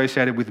originally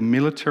associated with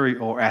military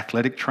or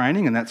athletic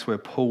training, and that's where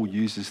Paul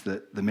uses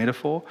the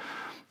metaphor.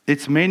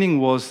 Its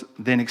meaning was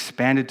then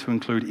expanded to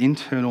include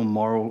internal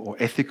moral or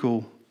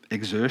ethical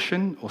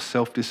exertion or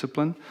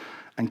self-discipline,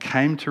 and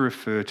came to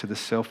refer to the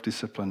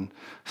self-discipline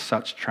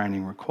such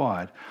training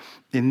required.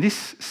 In this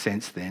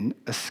sense, then,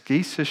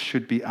 ascesis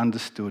should be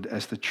understood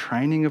as the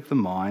training of the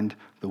mind,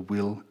 the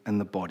will,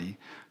 and the body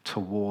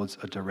towards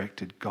a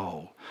directed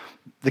goal.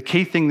 The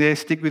key thing there,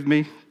 stick with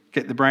me,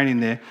 get the brain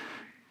in there,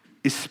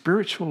 is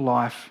spiritual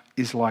life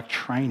is like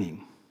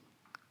training.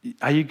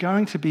 Are you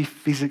going to be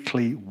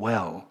physically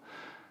well,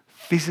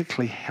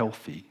 physically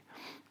healthy,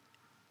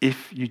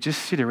 if you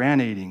just sit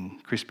around eating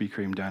Krispy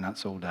Kreme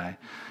donuts all day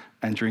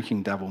and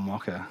drinking double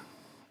mocha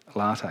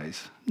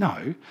lattes?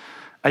 No.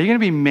 Are you going to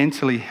be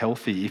mentally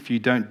healthy if you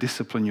don't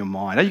discipline your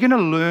mind? Are you going to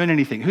learn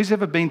anything? Who's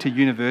ever been to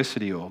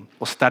university or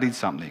studied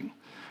something?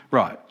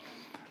 Right.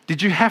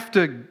 Did you have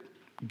to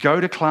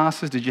go to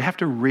classes? Did you have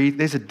to read?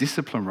 There's a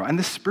discipline, right? And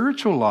the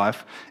spiritual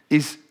life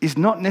is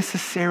not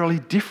necessarily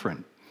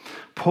different.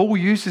 Paul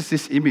uses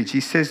this image.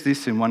 He says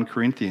this in 1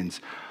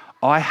 Corinthians.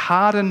 I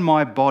harden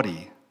my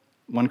body,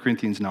 1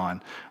 Corinthians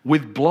 9,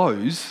 with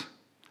blows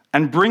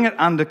and bring it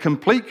under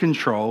complete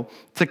control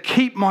to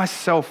keep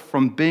myself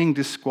from being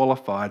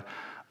disqualified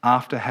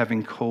after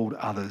having called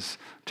others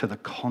to the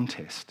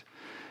contest.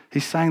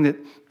 He's saying that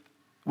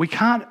we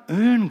can't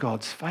earn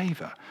God's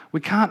favour.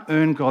 We can't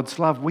earn God's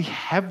love. We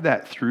have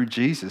that through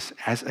Jesus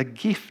as a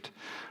gift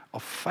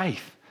of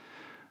faith.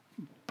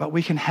 But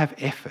we can have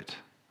effort.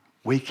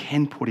 We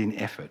can put in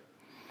effort.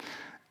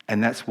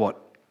 And that's what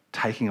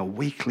taking a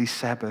weekly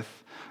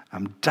Sabbath,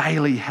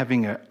 daily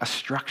having a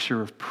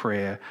structure of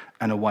prayer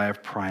and a way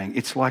of praying.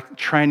 It's like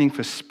training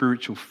for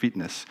spiritual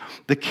fitness.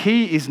 The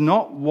key is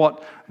not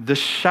what the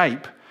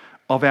shape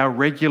of our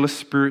regular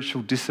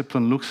spiritual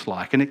discipline looks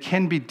like, and it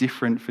can be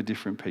different for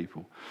different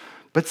people,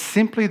 but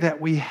simply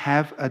that we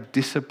have a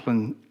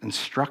discipline and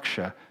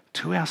structure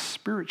to our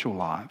spiritual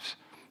lives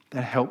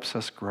that helps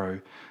us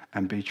grow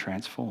and be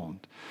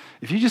transformed.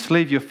 If you just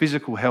leave your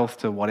physical health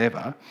to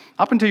whatever,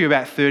 up until you're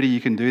about 30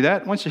 you can do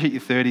that. Once you hit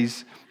your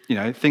 30s,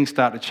 things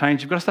start to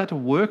change. You've got to start to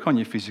work on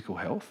your physical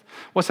health.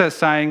 What's that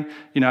saying?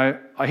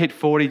 I hit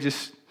 40,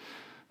 just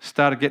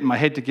started getting my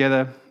head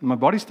together, and my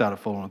body started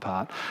falling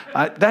apart.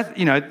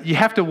 You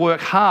have to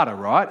work harder,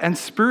 right? And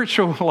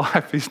spiritual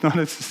life is not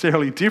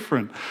necessarily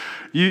different.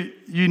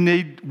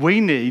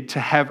 We need to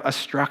have a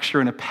structure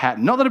and a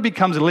pattern. Not that it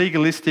becomes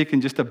legalistic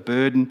and just a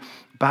burden,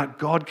 but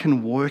God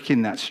can work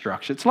in that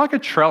structure. It's like a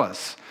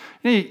trellis.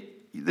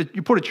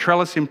 You put a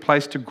trellis in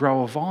place to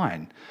grow a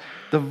vine.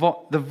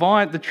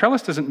 The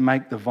trellis doesn't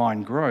make the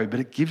vine grow,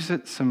 but it gives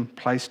it some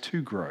place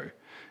to grow.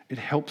 It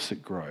helps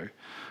it grow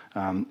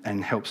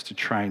and helps to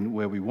train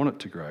where we want it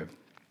to grow.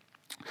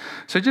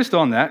 So just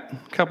on that,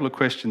 a couple of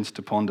questions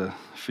to ponder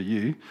for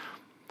you.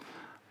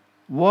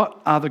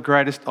 What are the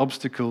greatest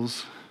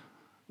obstacles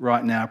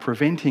right now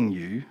preventing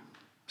you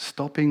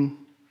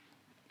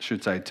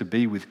to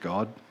be with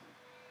God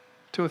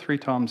 2 or 3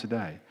 times a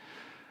day?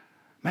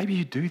 Maybe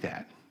you do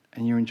that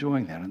and you're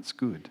enjoying that and it's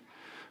good.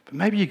 But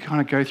maybe you kind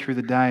of go through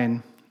the day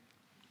and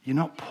you're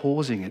not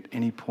pausing at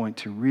any point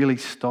to really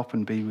stop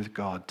and be with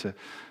God, to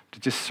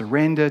just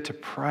surrender, to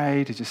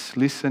pray, to just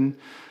listen,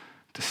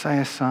 to say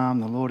a psalm,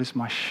 the Lord is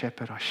my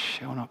shepherd, I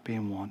shall not be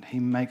in want. He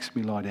makes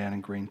me lie down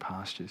in green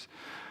pastures.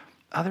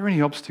 Are there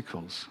any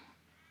obstacles?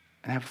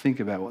 And have a think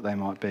about what they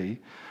might be.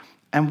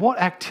 And what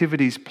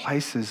activities,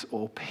 places,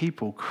 or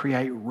people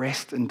create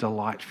rest and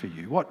delight for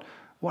you?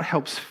 What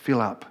helps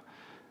fill up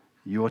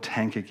your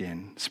tank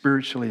again,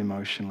 spiritually,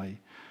 emotionally?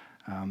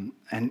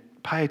 And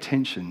pay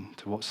attention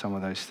to what some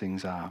of those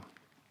things are.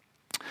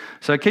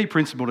 So a key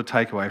principle to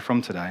take away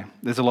from today,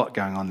 there's a lot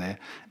going on there.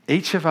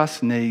 Each of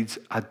us needs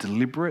a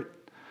deliberate,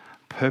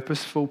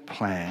 purposeful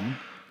plan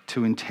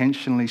to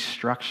intentionally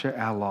structure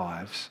our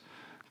lives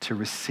to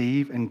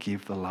receive and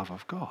give the love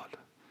of God.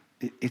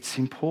 It's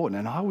important.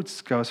 And I would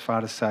go as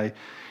far to say,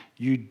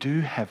 you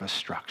do have a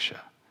structure.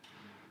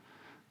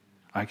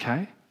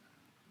 Okay?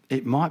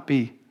 It might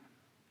be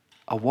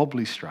a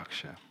wobbly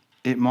structure.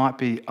 It might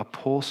be a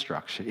poor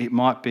structure. It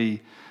might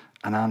be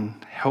an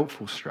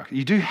unhelpful structure.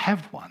 You do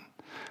have one.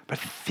 But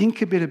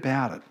think a bit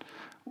about it.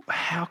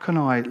 How can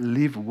I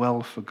live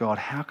well for God?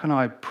 How can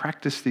I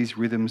practice these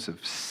rhythms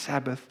of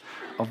Sabbath,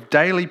 of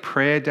daily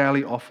prayer,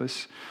 daily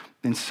office,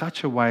 in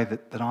such a way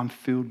that I'm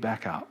filled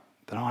back up,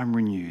 that I'm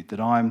renewed,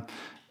 that I'm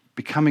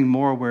becoming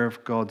more aware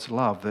of God's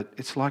love, that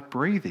it's like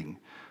breathing.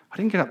 I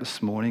didn't get up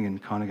this morning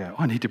and kind of go,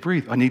 I need to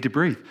breathe. I need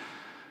to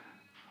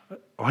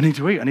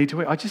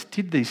eat. I just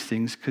did these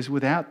things because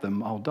without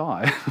them, I'll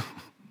die.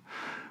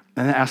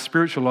 And our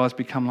spiritual lives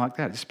become like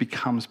that. It just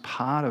becomes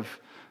part of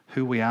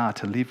who we are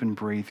to live and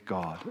breathe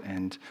God.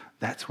 And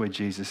that's where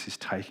Jesus is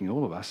taking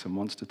all of us and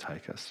wants to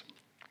take us.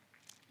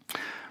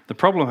 The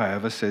problem,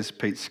 however, says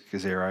Pete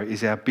Scazzero,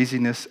 is our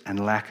busyness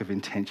and lack of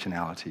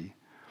intentionality.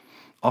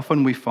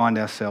 Often we find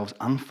ourselves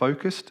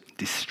unfocused,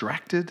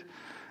 distracted,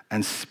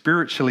 and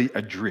spiritually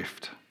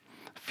adrift.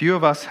 Few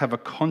of us have a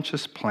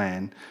conscious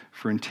plan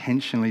for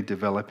intentionally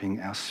developing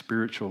our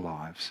spiritual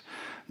lives.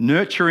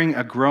 Nurturing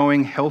a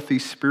growing, healthy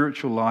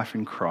spiritual life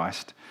in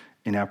Christ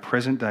in our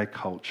present-day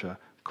culture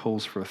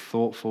calls for a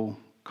thoughtful,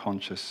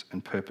 conscious,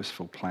 and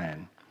purposeful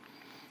plan.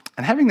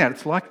 And having that,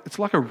 it's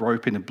like a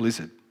rope in a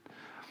blizzard.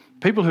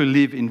 People who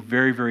live in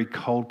very, very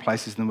cold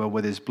places in the world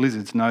where there's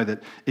blizzards know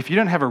that if you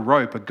don't have a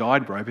rope, a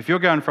guide rope, if you're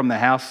going from the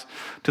house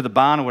to the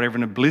barn or whatever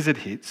and a blizzard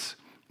hits,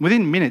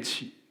 within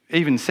minutes,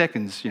 even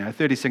seconds,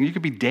 30 seconds, you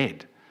could be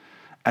dead.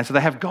 And so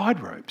they have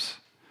guide ropes.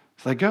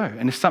 So they go,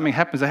 and if something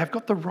happens, they have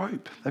got the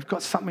rope. They've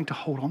got something to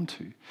hold on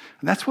to. And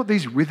that's what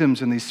these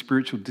rhythms and these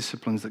spiritual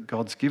disciplines that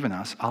God's given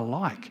us are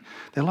like.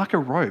 They're like a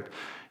rope.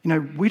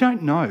 We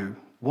don't know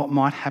what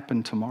might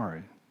happen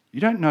tomorrow. You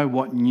don't know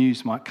what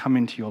news might come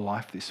into your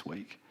life this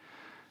week.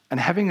 And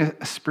having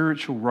a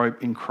spiritual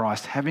rope in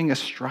Christ, having a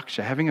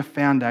structure, having a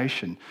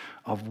foundation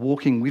of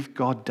walking with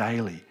God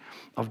daily,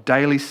 of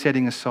daily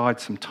setting aside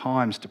some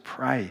times to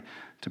pray,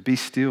 to be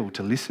still,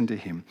 to listen to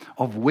him,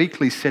 of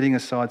weekly setting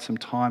aside some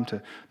time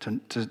to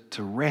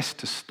rest,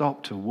 to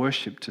stop, to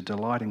worship, to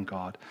delight in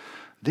God.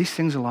 These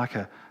things are like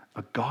a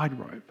guide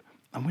rope,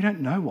 and we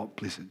don't know what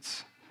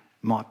blizzards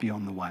might be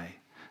on the way.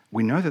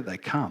 We know that they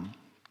come.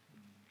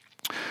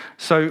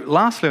 So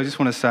lastly, I just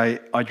want to say,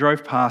 I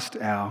drove past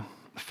our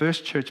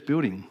first church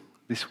building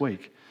this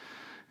week,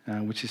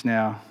 which is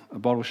now a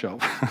bottle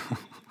shop.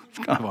 It's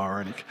kind of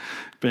ironic,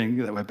 being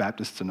that we're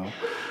Baptists and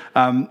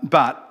all.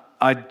 But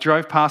I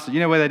drove past it.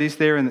 You know where that is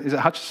there? Is it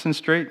Hutchison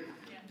Street?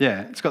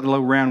 Yeah, it's got the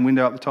little round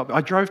window up the top.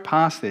 I drove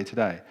past there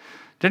today.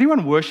 Did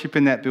anyone worship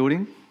in that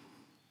building?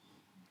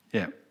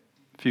 Yeah,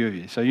 a few of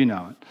you, so you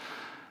know it.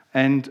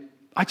 And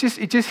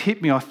it just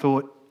hit me. I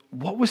thought,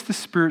 what was the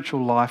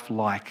spiritual life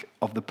like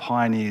of the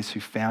pioneers who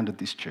founded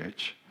this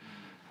church?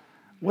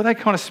 Were they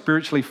kind of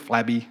spiritually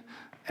flabby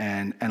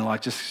and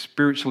like just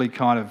spiritually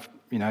kind of,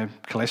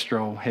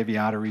 cholesterol, heavy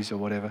arteries or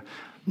whatever?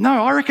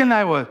 No, I reckon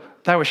they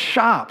were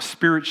sharp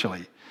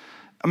spiritually.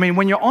 I mean,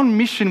 when you're on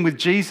mission with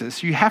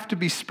Jesus, you have to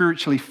be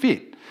spiritually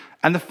fit.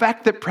 And the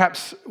fact that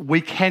perhaps we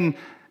can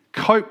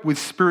cope with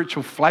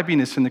spiritual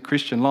flabbiness in the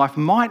Christian life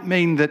might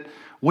mean that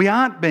We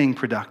aren't being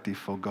productive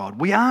for God.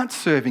 We aren't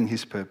serving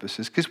his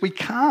purposes because we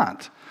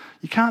can't.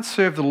 You can't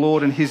serve the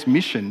Lord and his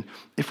mission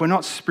if we're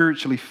not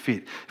spiritually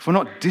fit, if we're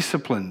not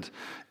disciplined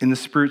in the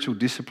spiritual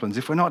disciplines,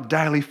 if we're not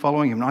daily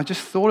following him. And I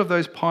just thought of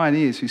those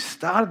pioneers who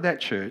started that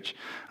church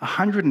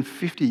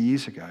 150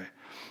 years ago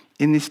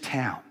in this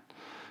town.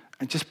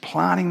 And just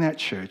planting that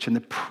church and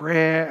the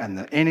prayer and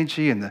the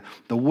energy and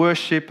the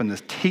worship and the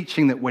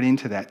teaching that went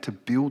into that to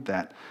build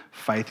that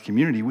faith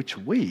community, which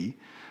we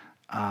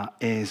are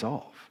heirs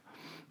of.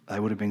 They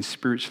would have been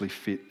spiritually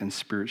fit and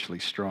spiritually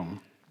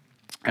strong.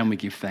 And we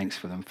give thanks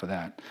for them for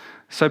that.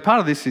 So part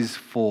of this is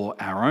for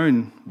our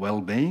own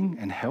well-being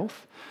and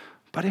health.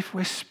 But if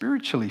we're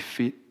spiritually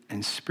fit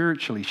and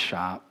spiritually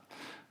sharp,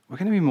 we're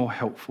going to be more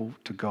helpful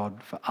to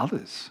God for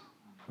others.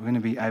 We're going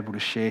to be able to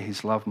share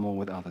his love more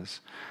with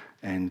others.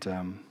 And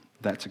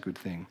that's a good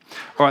thing.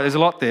 All right, there's a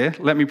lot there.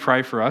 Let me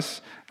pray for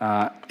us.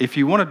 If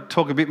you want to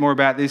talk a bit more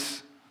about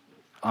this,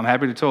 I'm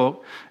happy to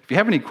talk. If you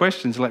have any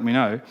questions, let me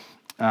know,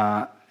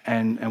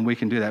 and we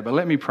can do that. But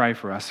let me pray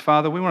for us.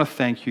 Father, we want to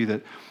thank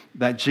you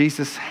that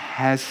Jesus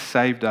has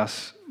saved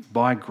us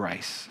by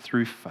grace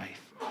through faith.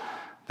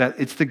 That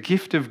it's the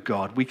gift of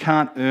God. We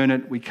can't earn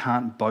it. We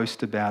can't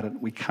boast about it.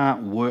 We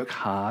can't work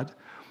hard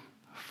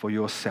for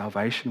your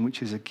salvation,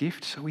 which is a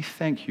gift. So we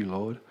thank you,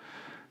 Lord.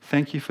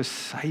 Thank you for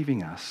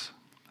saving us,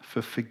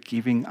 for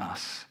forgiving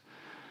us,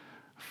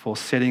 for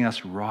setting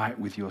us right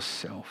with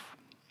yourself.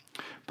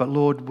 But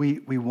Lord,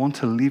 we want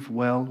to live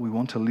well. We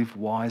want to live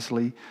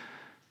wisely.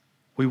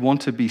 We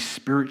want to be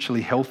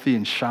spiritually healthy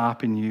and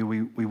sharp in you.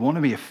 We want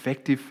to be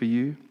effective for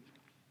you.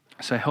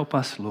 So help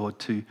us, Lord,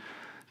 to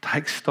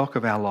take stock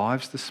of our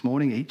lives this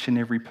morning, each and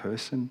every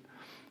person,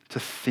 to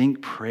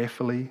think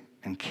prayerfully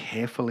and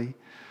carefully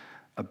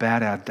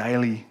about our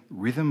daily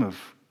rhythm of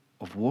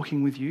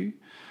walking with you,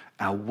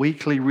 our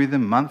weekly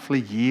rhythm,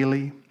 monthly,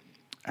 yearly.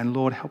 And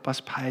Lord, help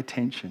us pay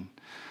attention.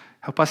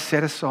 Help us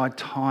set aside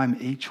time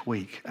each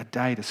week, a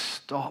day to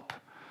stop,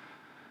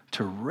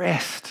 to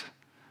rest,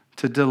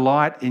 to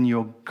delight in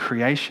your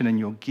creation and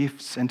your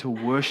gifts, and to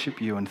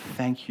worship you and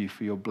thank you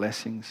for your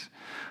blessings.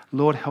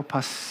 Lord, help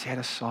us set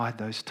aside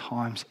those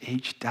times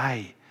each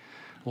day,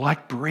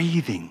 like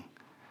breathing,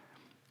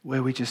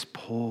 where we just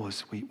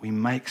pause, we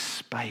make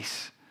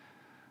space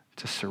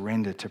to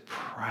surrender, to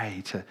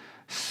pray, to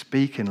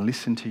speak and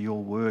listen to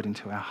your word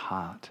into our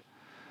heart,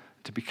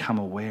 to become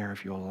aware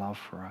of your love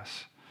for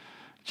us.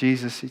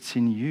 Jesus, it's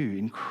in you,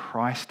 in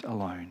Christ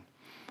alone,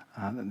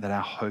 that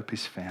our hope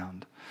is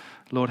found.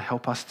 Lord,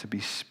 help us to be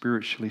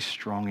spiritually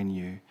strong in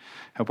you.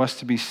 Help us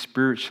to be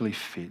spiritually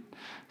fit,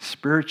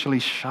 spiritually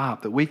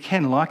sharp, that we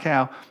can, like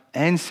our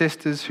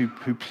ancestors who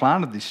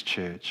planted this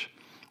church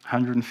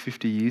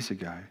 150 years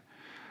ago,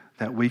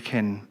 that we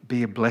can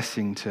be a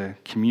blessing to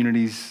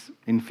communities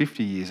in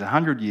 50 years,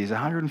 100 years,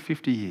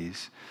 150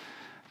 years,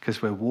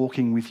 because we're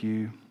walking with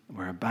you,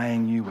 we're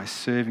obeying you, we're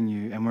serving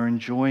you, and we're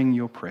enjoying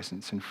your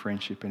presence and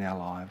friendship in our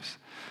lives.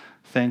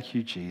 Thank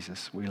you,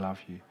 Jesus. We love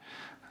you.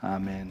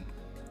 Amen.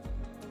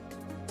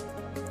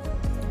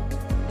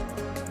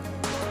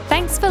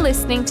 Thanks for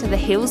listening to the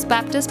Hills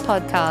Baptist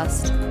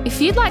podcast.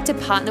 If you'd like to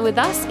partner with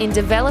us in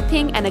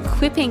developing and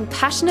equipping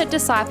passionate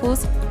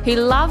disciples who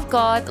love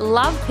God,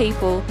 love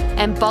people,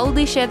 and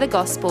boldly share the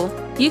gospel,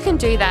 you can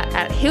do that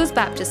at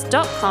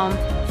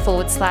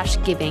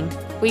hillsbaptist.com/giving.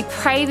 We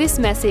pray this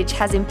message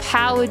has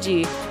empowered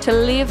you to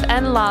live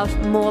and love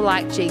more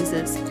like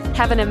Jesus.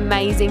 Have an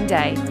amazing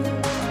day.